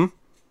 Mm-hmm.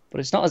 But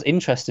it's not as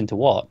interesting to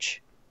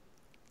watch.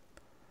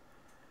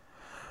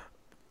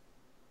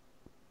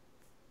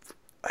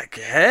 I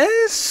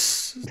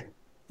guess.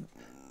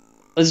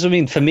 I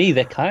mean, for me,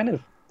 they're kind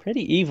of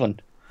pretty even,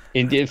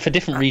 for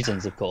different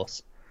reasons, of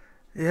course.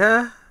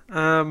 Yeah.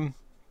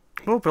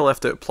 We'll be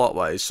left out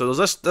plot-wise. So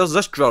there's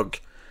this drug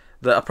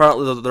that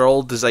apparently they're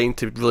all designed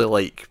to really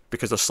like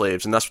because they're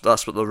slaves, and that's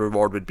what the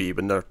reward would be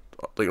when they're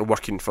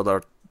working for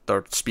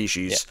their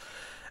species.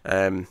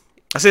 Yeah.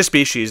 I say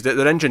species;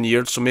 they're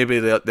engineered, so maybe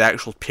the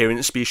actual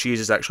parent species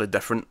is actually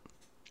different.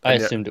 I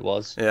assumed it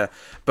was. Yeah,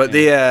 but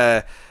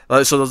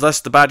so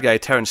there's the bad guy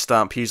Terrence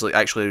Stamp. He's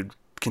actually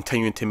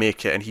continuing to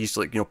make it, and he's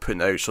putting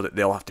it out so that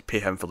they'll have to pay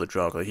him for the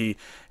drug.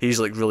 He's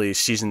really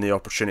seizing the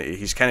opportunity.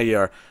 He's kind of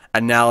your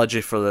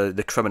analogy for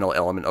the criminal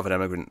element of an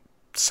immigrant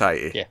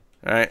society. Yeah.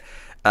 Right.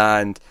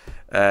 And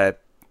I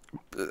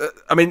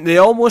mean, they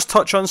almost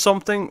touch on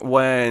something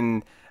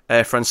when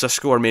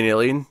Francisco, or main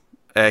alien,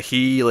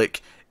 he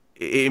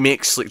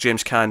makes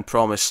James Caan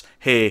promise,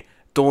 hey,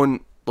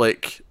 don't bring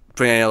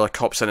any other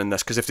cops in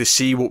this, because if they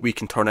see what we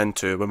can turn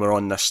into when we're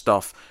on this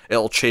stuff,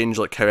 it'll change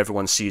how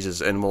everyone sees us,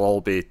 and we'll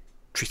all be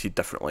treated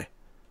differently.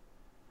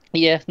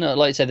 Yeah, no,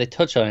 like I said, they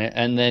touch on it,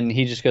 and then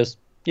he just goes,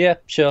 yeah,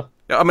 sure.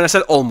 I mean, I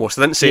said almost.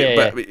 I didn't say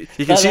it, but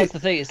you can see. That's the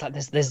thing. It's like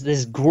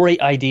there's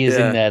great ideas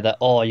in there that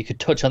you could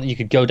touch on. You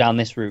could go down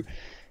this route.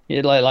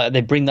 Like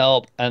they bring that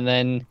up, and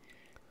then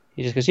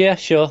He just goes, "Yeah,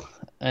 sure,"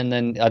 and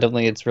then I don't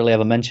think it's really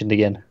ever mentioned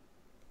again.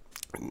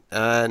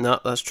 No,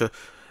 that's true.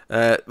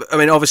 I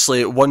mean,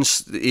 obviously, once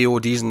the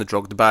AOD's in the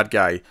drug, the bad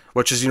guy,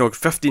 which is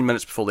 15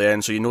 minutes before the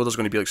end, so there's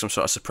going to be like some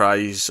sort of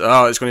surprise.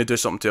 Oh, it's going to do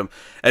something to him,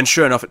 and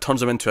sure enough, it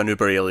turns him into an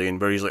Uber alien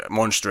where he's like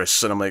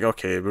monstrous, and I'm like,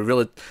 okay, we're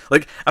really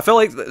like. I feel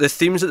like the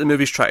themes that the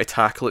movies try to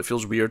tackle, it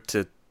feels weird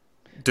to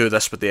do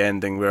this with the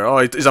ending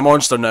where he's a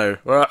monster now.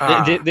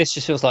 This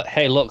just feels like,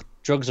 hey, look,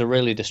 drugs are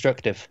really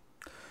destructive.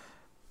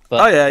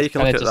 But oh yeah, you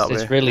can look at it that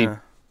way.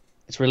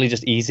 It's really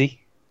just easy.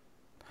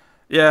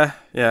 Yeah.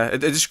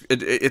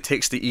 It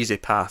takes the easy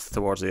path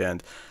towards the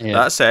end. Yeah.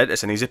 That said,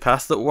 it's an easy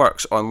path that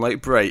works,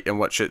 unlike Bright, in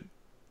which it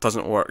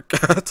doesn't work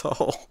at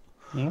all.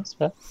 That's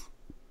fair.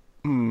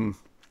 I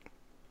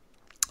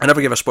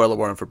never gave a spoiler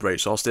warning for Bright,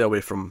 so I'll stay away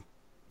from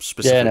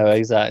specific. Yeah, no,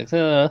 exactly.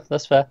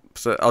 That's fair.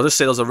 So I'll just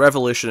say there's a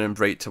revelation in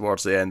Bright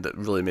towards the end that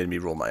really made me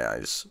roll my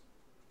eyes.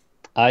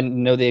 I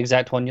know the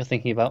exact one you're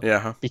thinking about.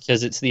 Yeah.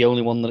 Because it's the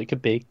only one that it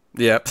could be.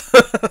 Yep.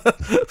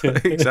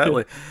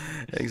 Exactly.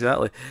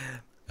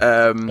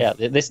 Yeah,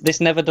 this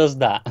never does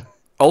that.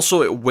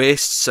 Also, it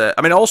wastes. I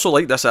also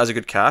like this as a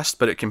good cast,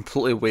 but it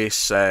completely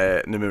wastes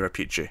Nomura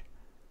Peachy.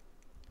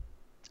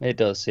 It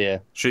does, yeah.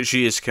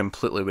 She is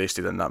completely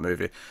wasted in that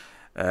movie.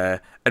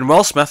 And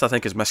Will Smith, I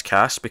think, is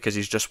miscast because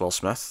he's just Will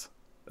Smith.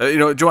 Do you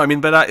know what I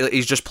mean by that?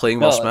 He's just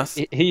playing Will Smith.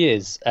 He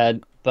is,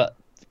 but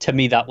to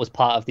me, that was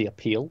part of the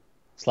appeal.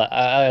 It's like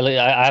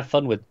I have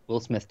fun with Will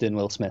Smith doing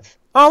Will Smith.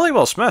 Oh, I like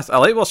Will Smith. I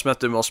like Will Smith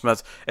doing Will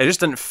Smith. It just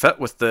didn't fit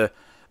with the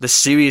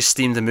serious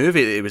themed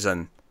movie that he was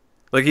in.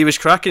 Like, he was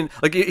cracking.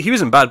 Like, he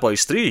was in Bad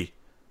Boys 3.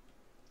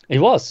 He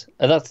was.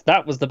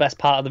 That was the best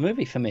part of the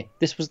movie for me.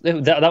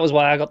 That was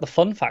why I got the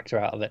fun factor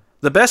out of it.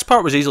 The best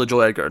part was easily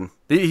Joel Edgerton.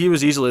 He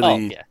was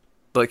easily yeah.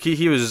 Like,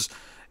 he was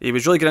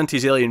really getting into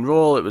his alien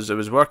role. It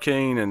was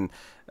working, and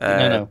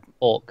no,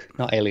 orc,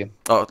 not alien.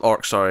 Oh,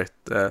 orc, sorry.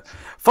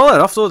 Funnily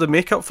enough, though, the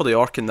makeup for the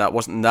orc in that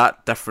wasn't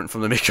that different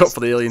from the makeup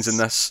for the aliens in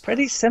this.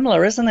 Pretty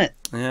similar, isn't it?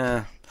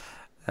 Yeah.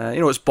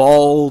 It's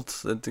bald.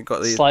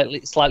 Got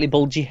the slightly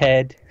bulgy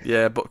head.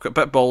 Yeah, but a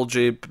bit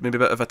bulgy, maybe a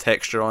bit of a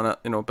texture on it.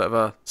 A bit of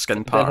a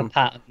skin pattern. Bit of a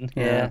pattern.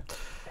 Yeah.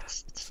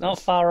 It's not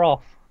far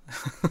off.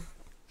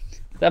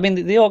 I mean,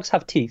 the orcs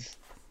have teeth.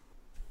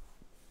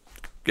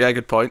 Yeah,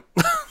 good point.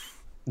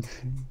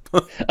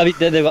 I mean,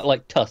 they've got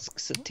like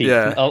tusks of teeth.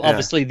 Yeah,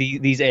 obviously,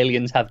 these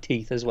aliens have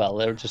teeth as well.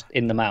 They're just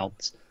in the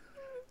mouths.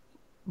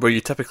 Where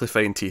you typically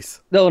find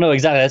teeth. No,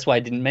 exactly. That's why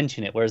I didn't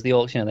mention it. Whereas the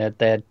orcs,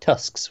 they had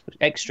tusks,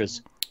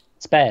 extras,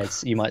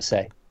 spares, you might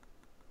say.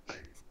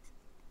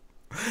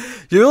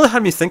 You really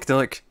had me thinking,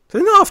 like, do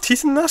they not have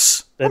teeth in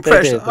this? I'm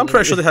pretty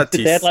sure they had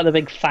teeth. They had like the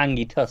big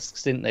fangy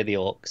tusks, didn't they, the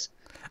orcs?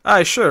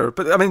 Aye, sure,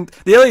 but I mean,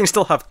 the aliens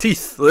still have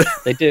teeth.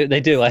 They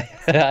do.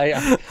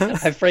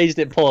 I phrased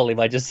it poorly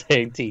by just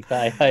saying teeth.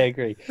 I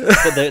agree.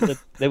 But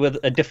they were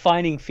a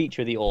defining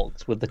feature of the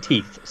orcs with the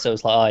teeth. So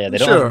it's like, oh yeah, they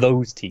don't have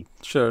those teeth.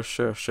 Sure.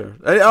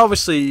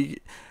 Obviously,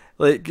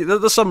 like,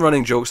 there's some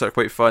running jokes that are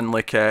quite fun.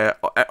 Like,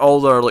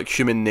 all their like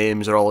human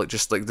names are all like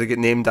just like they get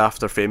named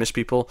after famous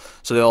people.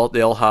 So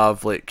they all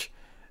have like,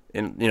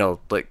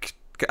 like,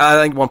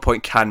 I think one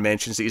point Can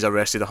mentions that he's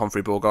arrested a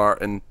Humphrey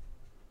Bogart and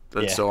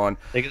so on.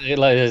 They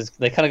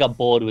kind of got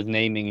bored with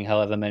naming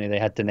however many they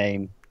had to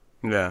name.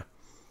 Yeah.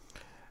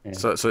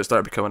 So it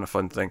started becoming a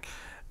fun thing.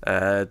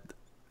 And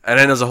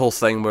then there's a whole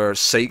thing where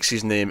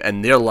Sykes' name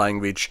in their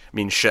language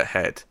means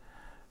shithead.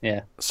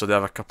 Yeah. So they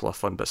have a couple of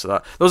fun bits of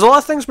that. There was a lot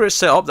of things where it's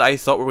set up that I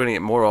thought we were going to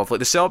get more of. Like,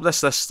 they set up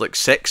this like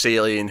sex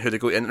alien who they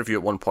go to interview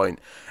at one point,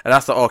 and I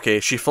thought, okay,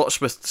 she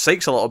flirts with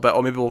Sykes a little bit,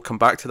 or maybe we'll come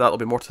back to that. There'll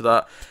be more to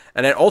that.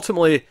 And then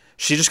ultimately,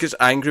 she just gets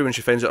angry when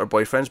she finds out her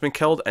boyfriend's been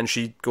killed, and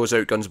she goes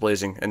out guns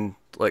blazing, and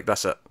like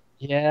that's it.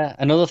 Yeah.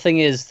 Another thing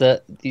is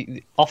that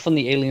often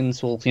the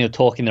aliens will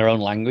talk in their own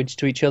language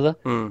to each other,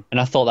 and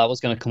I thought that was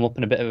going to come up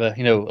in a bit of a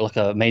like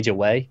a major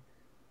way.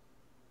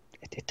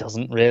 It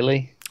doesn't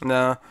really.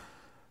 No.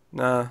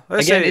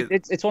 Again,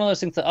 it's one of those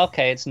things that,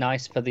 okay, it's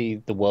nice for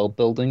the world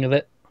building of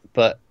it,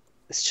 but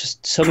it's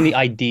just so many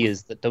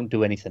ideas that don't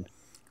do anything.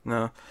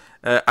 No.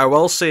 I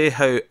will say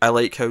I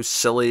like how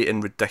silly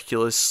and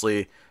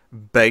ridiculously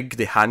big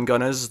the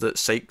handgun is that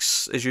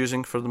Sykes is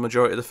using for the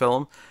majority of the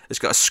film. It's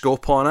got a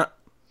scope on it.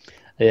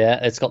 Yeah,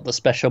 it's got the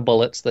special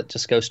bullets that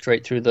just go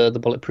straight through the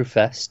bulletproof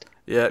vest.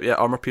 Yeah,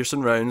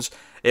 armor-piercing rounds.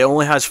 It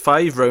only has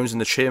 5 rounds in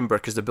the chamber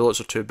because the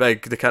bullets are too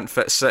big. They can't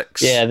fit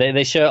 6. Yeah,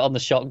 they show it on the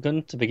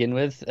shotgun to begin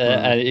with,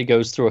 and it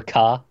goes through a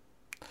car.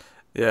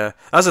 Yeah,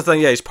 that's the thing.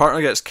 Yeah, his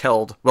partner gets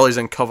killed while he's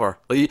in cover.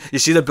 Like, you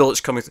see the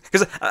bullets coming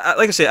because,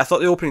 like I say, I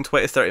thought the opening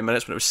 20-30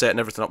 minutes when it was setting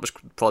everything up was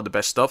probably the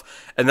best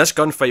stuff. And this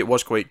gunfight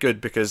was quite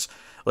good because,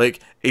 like,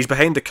 he's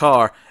behind the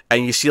car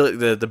and you see like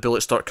the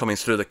bullets start coming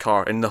through the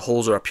car and the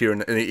holes are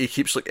appearing and he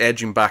keeps like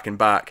edging back and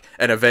back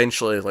and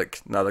eventually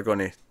like now they're going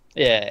to.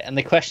 Yeah, and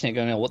they question it,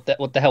 going,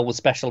 what the hell was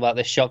special about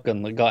this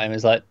shotgun that got him?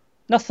 Is like,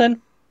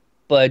 nothing,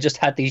 but it just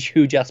had these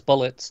huge ass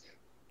bullets.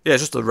 Yeah,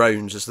 it's just the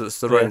rounds. It's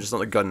the rounds. It's not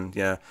the gun.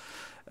 Yeah.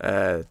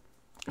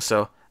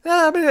 So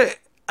yeah, I mean,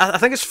 I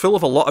think it's full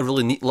of a lot of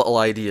really neat little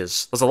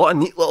ideas. There's a lot of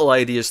neat little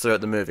ideas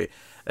throughout the movie.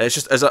 It's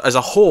just as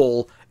a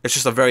whole, it's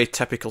just a very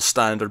typical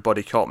standard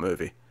buddy cop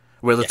movie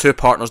where the two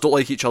partners don't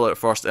like each other at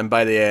first, and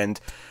by the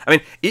end, I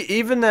mean,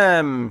 even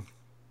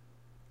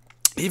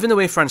the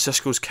way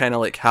Francisco's kind of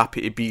like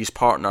happy to be his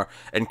partner,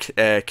 and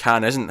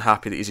Can isn't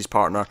happy that he's his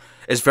partner,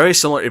 is very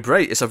similar to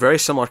Bright. It's a very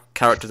similar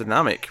character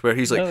dynamic where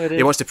he's like,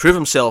 he wants to prove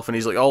himself, and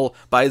he's like, all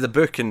by the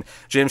book, and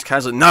James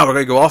Caan's like, no, we're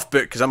going to go off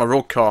book because I'm a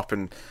road cop,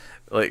 and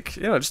like,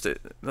 you know, just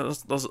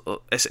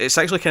it's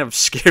actually kind of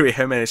scary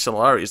how many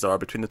similarities there are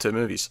between the two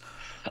movies.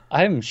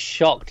 I'm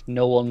shocked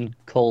no one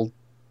called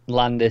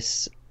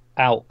Landis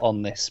out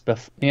on this.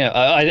 You know,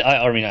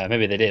 I mean,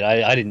 maybe they did.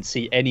 I didn't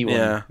see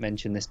anyone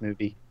mention this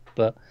movie,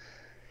 but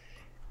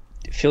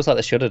it feels like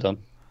they should have done.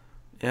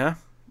 Yeah.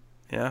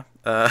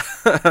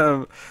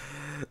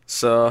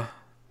 So,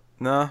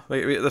 no,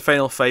 the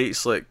final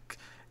fight's like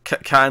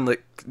Can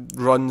like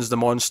runs the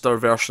monster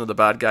version of the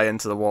bad guy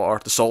into the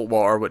water, the salt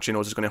water, which he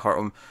knows is going to hurt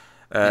him,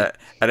 and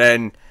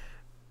then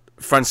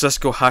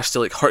Francisco has to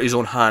like hurt his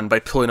own hand by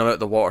pulling him out of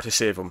the water to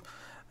save him.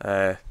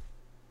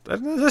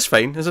 That's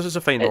fine. This is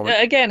a fine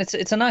moment. Again,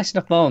 it's a nice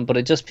enough moment, but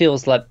it just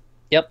feels like,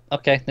 yep,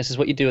 okay, this is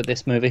what you do at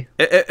this movie.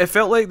 It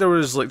felt like there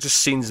was like just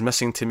scenes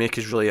missing to make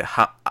us really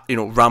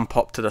ramp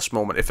up to this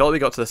moment. It felt like we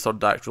got to the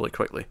third act really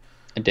quickly.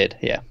 It did,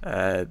 yeah.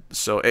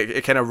 So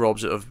it kind of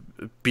robs it of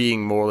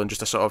being more than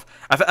just a sort of...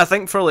 I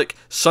think for like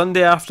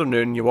Sunday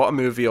afternoon, you want a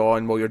movie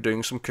on while you're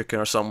doing some cooking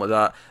or something like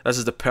that, this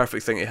is the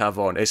perfect thing to have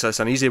on. It's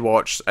an easy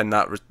watch in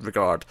that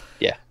regard.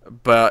 Yeah.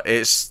 But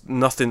it's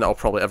nothing that I'll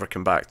probably ever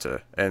come back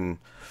to and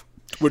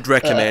would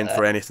recommend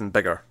for anything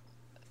bigger.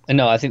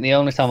 No, I think the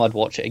only time I'd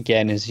watch it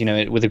again is, you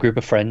know, with a group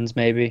of friends,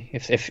 maybe,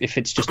 if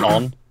it's just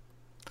on.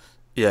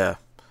 Yeah.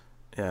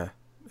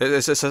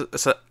 It's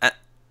a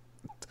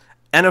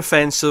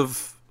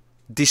inoffensive,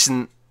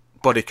 decent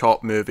buddy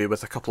cop movie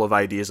with a couple of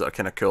ideas that are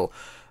kind of cool,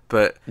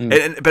 but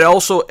but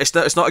also it's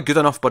not a good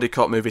enough buddy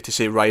cop movie to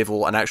say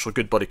rival an actual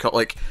good buddy cop.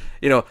 Like,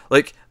 you know,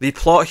 like the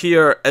plot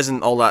here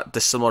isn't all that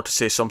dissimilar to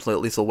say something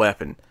like Lethal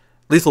Weapon.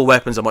 Lethal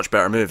Weapon's a much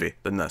better movie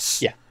than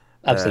this. Yeah,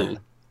 absolutely.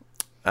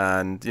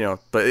 And, you know,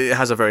 but it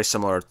has a very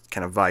similar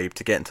kind of vibe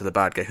to getting to the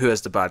bad guy. Who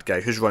is the bad guy?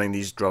 Who's running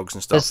these drugs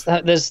and stuff?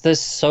 There's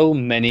so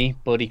many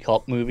buddy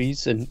cop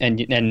movies and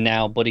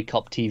now buddy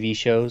cop TV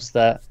shows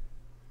that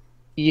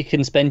you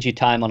can spend your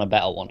time on a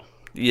better one.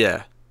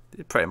 Yeah,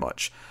 pretty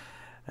much.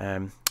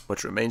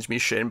 Which reminds me,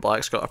 Shane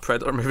Black's got a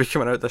Predator movie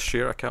coming out this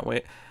year. I can't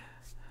wait.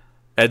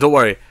 Don't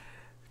worry,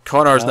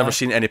 Connor's never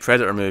seen any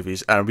Predator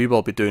movies, and we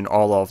will be doing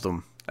all of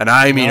them. And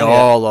I mean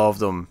all of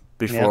them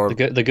before.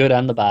 Yeah, the good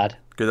and the bad.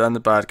 Good and the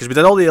bad. Because we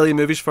did all the Alien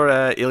movies for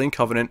Alien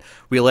Covenant.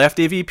 We left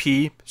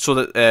AVP so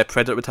that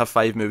Predator would have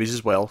 5 movies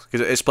as well,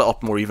 because it's split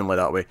up more evenly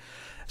that way.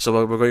 So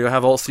we're going to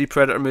have all 3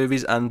 Predator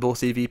movies and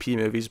both AVP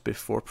movies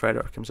before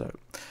Predator comes out.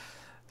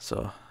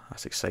 So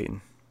that's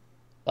exciting.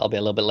 That'll be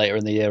a little bit later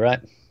in the year, right?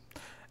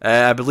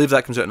 I believe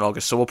that comes out in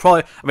August. So we'll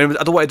probably... I mean,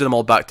 I don't want to do them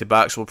all back to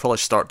back, so we'll probably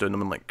start doing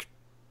them in like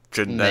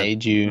June,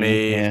 June,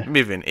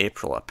 maybe in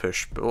April at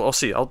push. But we'll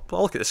see. I'll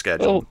look at the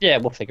schedule. Well, yeah,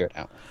 we'll figure it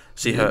out.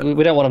 See how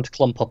we don't want them to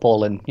clump up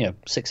all in,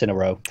 6 in a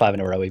row, 5 in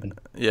a row, even.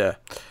 Yeah.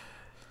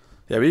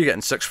 Where are you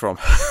getting 6 from?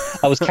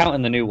 I was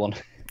counting the new one.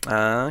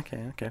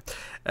 Okay.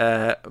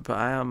 But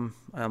I am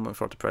looking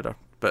forward to Predator.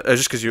 But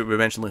it's just because we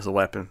mentioned Lethal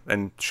Weapon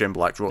and Shane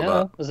Black wrote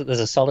that. There's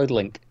a solid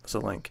link. There's a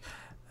link.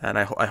 And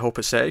I hope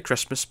it's set at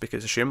Christmas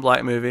because it's a Shane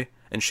Black movie,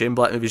 and Shane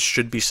Black movies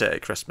should be set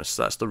at Christmas.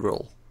 That's the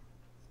rule.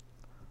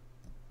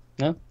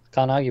 No,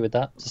 can't argue with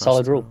that. It's a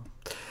solid rule.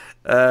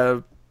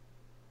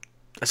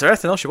 Is there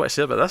anything else you want to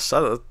say about this?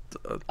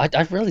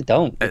 I really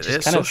don't.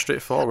 It's so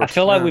straightforward. I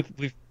feel like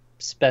we've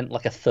spent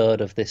like a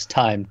third of this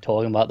time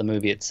talking about the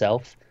movie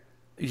itself.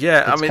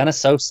 Yeah, it's kind of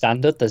so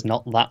standard. There's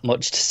not that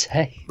much to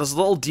say. There's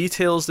little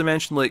details they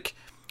mention, like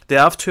they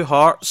have 2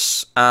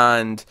 hearts,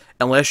 and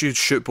unless you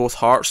shoot both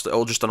hearts,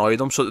 it'll just annoy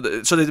them. So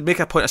they make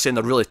a point of saying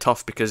they're really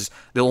tough because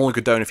they'll only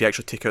go down if you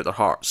actually take out their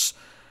hearts.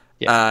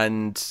 Yeah.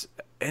 And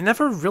it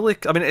never really...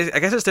 I mean, I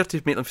guess it's there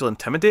to make them feel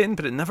intimidating,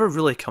 but it never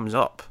really comes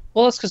up.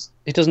 Well, that's because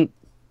it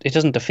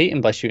doesn't defeat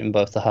him by shooting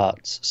both the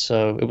hearts,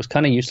 so it was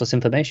kind of useless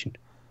information.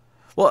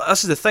 Well,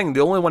 this is the thing.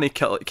 The only one he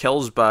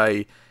kills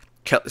by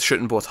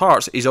shooting both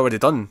hearts, he's already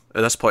done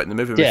at this point in the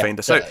movie when we find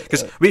this out.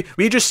 Because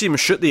we just see him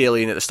shoot the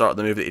alien at the start of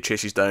the movie that he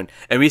chases down,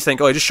 and we think,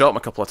 oh, he just shot him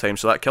a couple of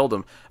times, so that killed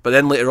him. But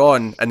then later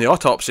on, in the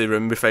autopsy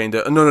room, we find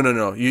out,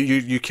 no,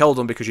 you killed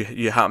him because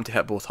you happened to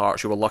hit both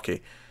hearts, you were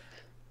lucky.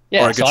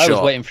 Yeah, so I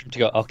was waiting for him to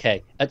go,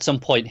 okay, at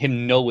some point,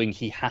 him knowing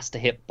he has to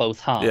hit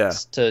both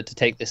hearts to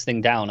take this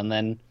thing down, and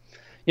then,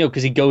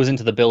 because he goes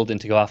into the building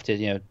to go after,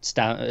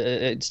 stamp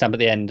at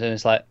the end, and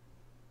it's like,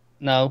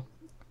 no,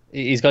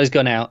 he's got his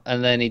gun out,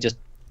 and then he just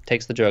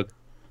takes the drug.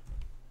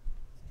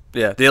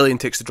 Yeah, the alien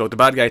takes the drug, the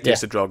bad guy takes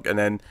the drug, and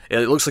then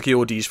it looks like he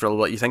ODs for a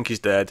little bit, you think he's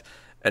dead,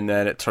 and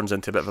then it turns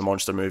into a bit of a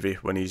monster movie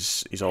when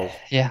he's all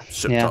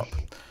souped up.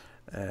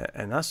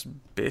 And that's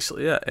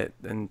basically it.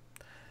 And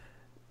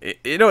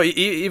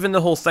even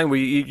the whole thing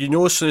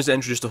where as soon as they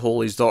introduce the whole,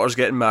 his daughter's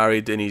getting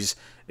married, and he's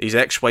his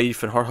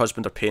ex-wife and her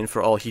husband are paying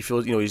for it all. He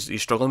feels,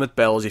 he's struggling with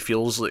bills. He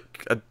feels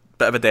like a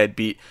bit of a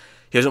deadbeat.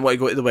 He doesn't want to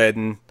go to the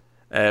wedding,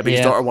 but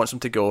his daughter wants him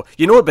to go.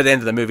 You know, by the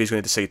end of the movie, he's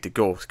going to decide to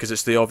go because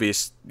it's the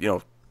obvious,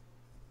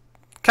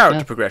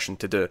 character progression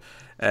to do.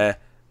 But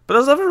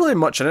there's never really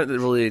much in it that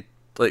really,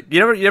 like, you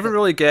never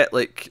really get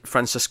like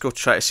Francisco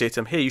try to say to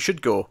him, "Hey, you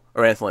should go,"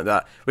 or anything like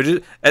that.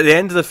 At the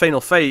end of the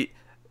final fight,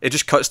 it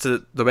just cuts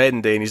to the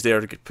wedding day and he's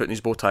there putting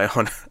his bow tie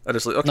on. I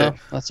just like, okay, no,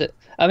 that's it.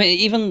 I mean,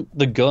 even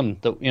the gun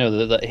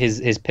that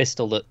his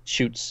pistol that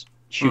shoots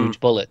huge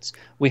bullets.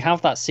 We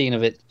have that scene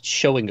of it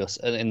showing us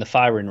in the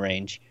firing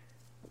range.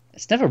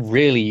 It's never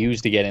really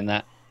used again in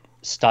that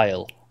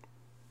style.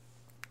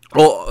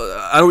 Well,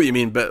 I know what you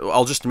mean, but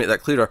I'll just make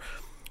that clearer.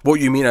 What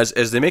you mean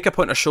is they make a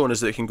point of showing us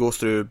that it can go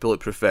through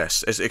bulletproof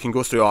vests, is it can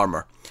go through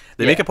armor.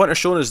 They make a point of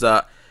showing us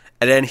that,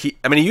 and then he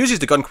uses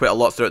the gun quite a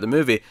lot throughout the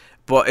movie,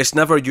 but it's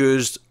never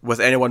used with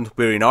anyone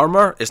wearing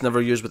armor. It's never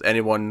used with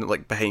anyone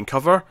like behind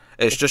cover.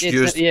 It's just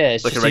used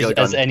like a regular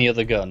gun, as any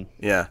other gun.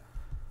 Yeah,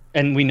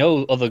 and we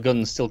know other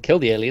guns still kill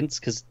the aliens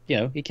because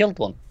he killed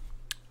one.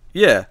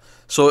 Yeah,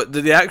 so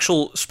the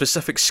actual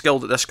specific skill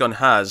that this gun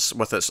has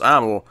with its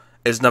ammo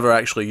is never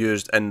actually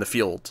used in the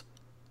field.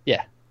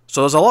 Yeah.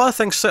 So there's a lot of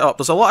things set up.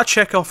 There's a lot of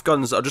Chekhov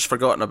guns that are just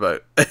forgotten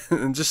about,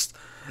 and just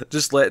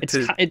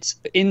It's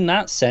in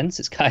that sense,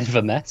 it's kind of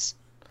a mess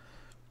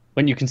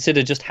when you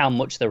consider just how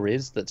much there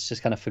is that's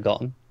just kind of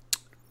forgotten.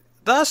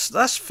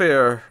 That's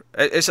fair.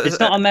 It's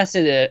not a mess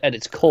at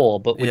its core,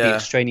 but with the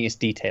extraneous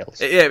details.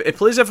 It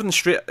plays everything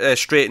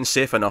straight and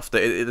safe enough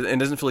that it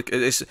doesn't feel like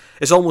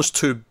it's almost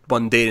too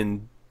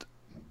mundane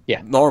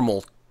and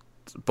normal.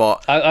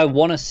 But I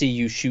want to see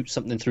you shoot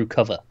something through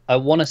cover. I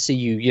want to see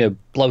you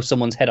blow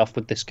someone's head off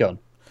with this gun.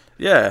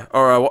 Yeah,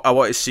 or I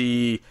want to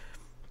see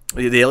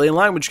the alien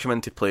language come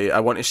into play. I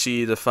want to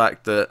see the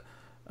fact that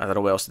I don't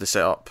know what else they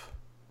set up,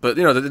 but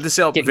they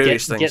set up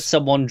various things. Get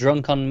someone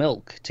drunk on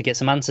milk to get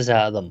some answers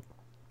out of them.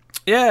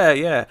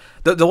 Yeah.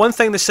 The one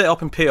thing they set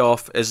up and pay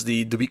off is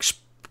the weak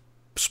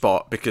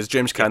spot, because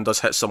James Caan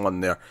does hit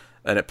someone there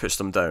and it puts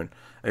them down.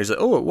 And he's like,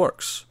 oh, it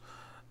works.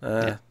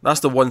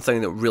 That's the one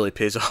thing that really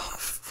pays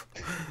off.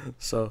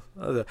 So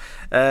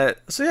yeah,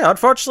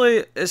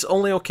 unfortunately, it's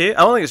only okay. I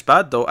don't think it's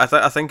bad though. I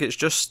think it's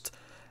just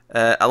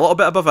a little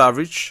bit above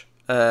average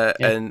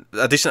and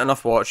a decent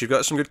enough watch. You've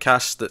got some good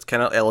casts that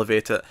kind of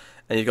elevate it,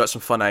 and you've got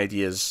some fun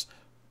ideas.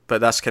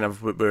 But that's kind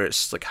of where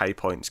it's like high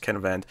points kind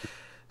of end.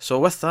 So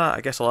with that,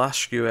 I guess I'll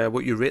ask you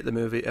what you rate the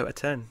movie out of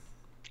 10.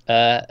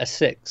 A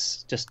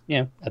 6, just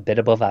a bit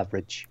above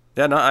average.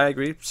 Yeah, no, I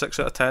agree. 6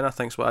 out of 10, I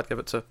think is what I'd give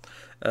it to.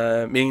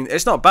 I mean,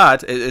 it's not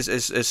bad.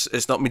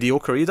 It's not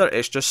mediocre either.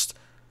 It's just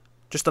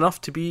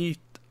enough to be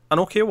an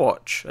okay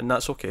watch, and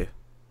that's okay.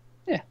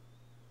 Yeah,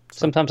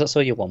 sometimes that's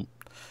all you want.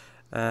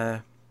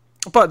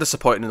 But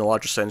disappointing in the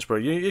larger sense, where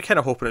you're kind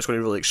of hoping it's going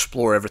to really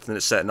explore everything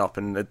it's setting up,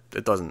 and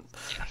it doesn't.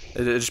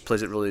 It just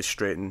plays it really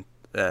straight and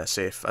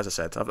safe. As I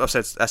said, I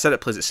said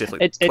it plays it safe like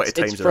 20 times at this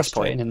point. It's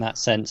frustrating in that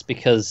sense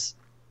because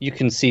you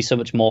can see so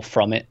much more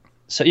from it.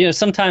 So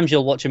sometimes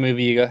you'll watch a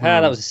movie, you go,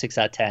 that was a 6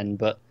 out of 10,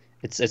 but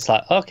it's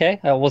like, okay,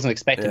 I wasn't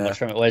expecting much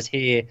from it. Whereas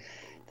here,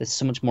 there's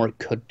so much more it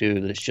could do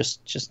that it's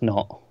just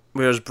not.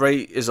 Whereas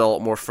Bright is a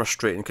lot more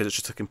frustrating because it's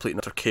just a complete and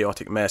utter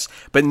chaotic mess,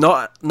 but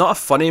not a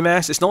funny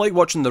mess. It's not like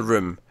watching The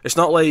Room. It's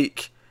not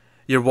like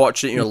you're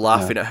watching it and you're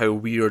laughing at how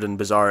weird and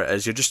bizarre it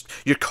is.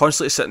 You're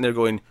constantly sitting there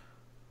going,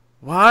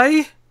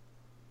 why?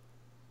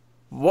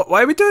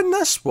 Why are we doing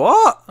this?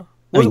 What?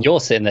 I mean, you're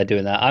sitting there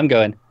doing that. I'm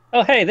going,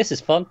 oh hey, this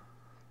is fun.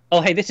 Oh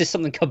hey, this is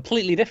something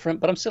completely different,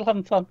 but I'm still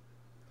having fun.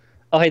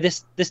 Oh hey,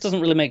 this doesn't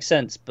really make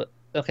sense, but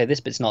okay, this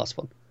bit's not as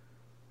fun.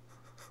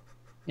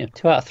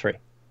 2 out of 3.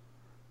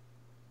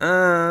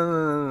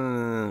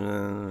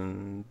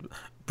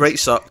 Bright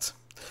sucked.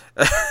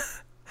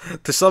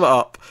 To sum it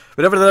up,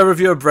 whenever I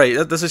review a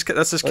Bright, this is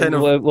kind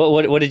of.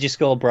 What did you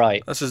score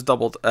Bright? This is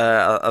doubled.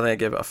 I think I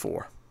gave it a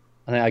 4.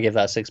 I think I gave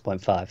that a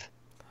 6.5.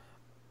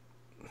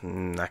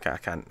 I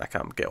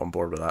can't get on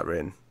board with that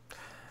rating.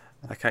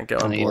 I can't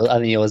get on board. I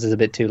think yours is a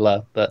bit too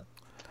low, but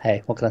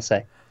hey, what can I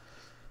say?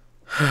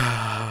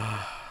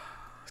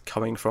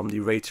 Coming from the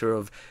writer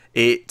of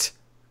 8.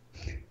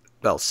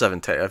 Well,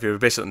 7 if you're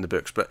basing it on the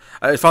books, but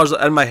as far as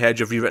in my head,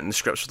 you've rewritten the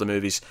scripts for the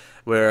movies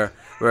where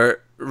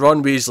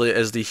Ron Weasley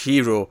is the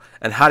hero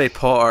and Harry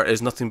Potter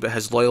is nothing but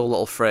his loyal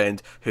little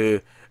friend who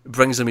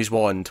brings him his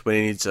wand when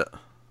he needs it.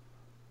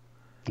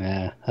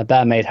 Yeah, I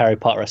bet I made Harry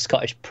Potter a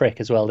Scottish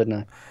prick as well, didn't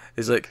I?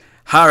 He's like,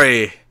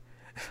 Harry,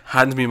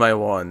 hand me my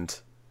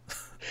wand.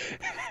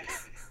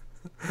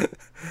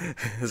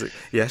 He's like,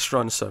 yes,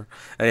 Ron, sir.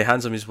 And he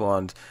hands him his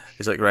wand.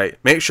 He's like, right,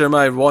 make sure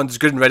my wand is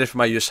good and ready for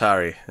my use,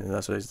 Harry. And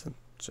that's what he's done.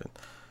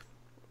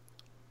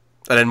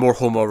 And then more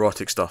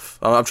homoerotic stuff.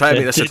 I'm trying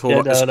to make this as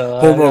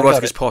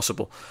homoerotic as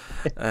possible.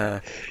 Yeah.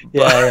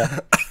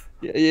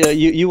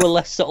 You were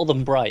less subtle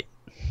than Bright.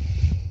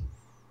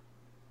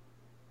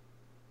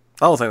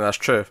 I don't think that's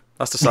true.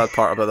 That's the sad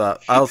part about that.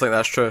 I don't think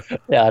that's true.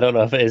 Yeah, I don't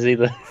know if it is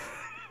either.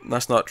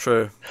 That's not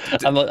true.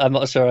 I'm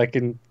not sure I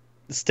can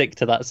stick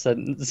to that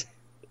sentence.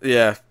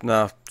 Yeah,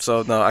 no.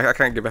 So no, I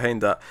can't get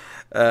behind that.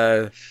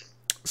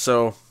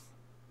 So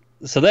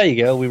there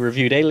you go. We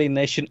reviewed Alien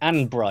Nation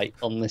and Bright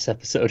on this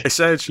episode.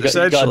 Essentially, you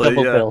got a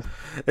double bill.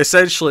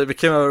 Essentially, it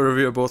became a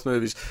review of both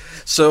movies.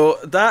 So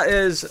that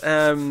is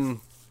that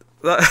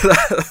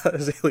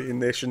is Alien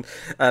Nation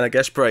and I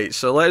guess Bright.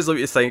 So let us know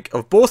what you think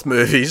of both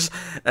movies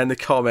in the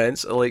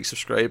comments. Like,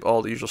 subscribe,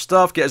 all the usual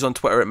stuff. Get us on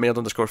Twitter at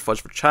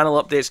mailed_fudge for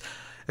channel updates.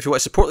 If you want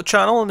to support the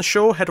channel and the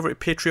show, head over to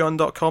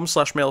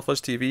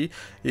patreon.com/mailfuzztv.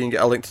 You can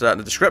get a link to that in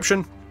the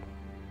description.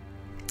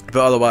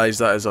 But otherwise,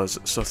 that is us.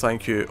 So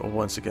thank you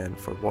once again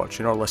for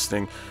watching or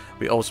listening.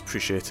 We always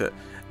appreciate it.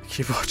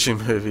 Keep watching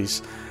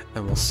movies,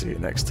 and we'll see you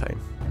next time.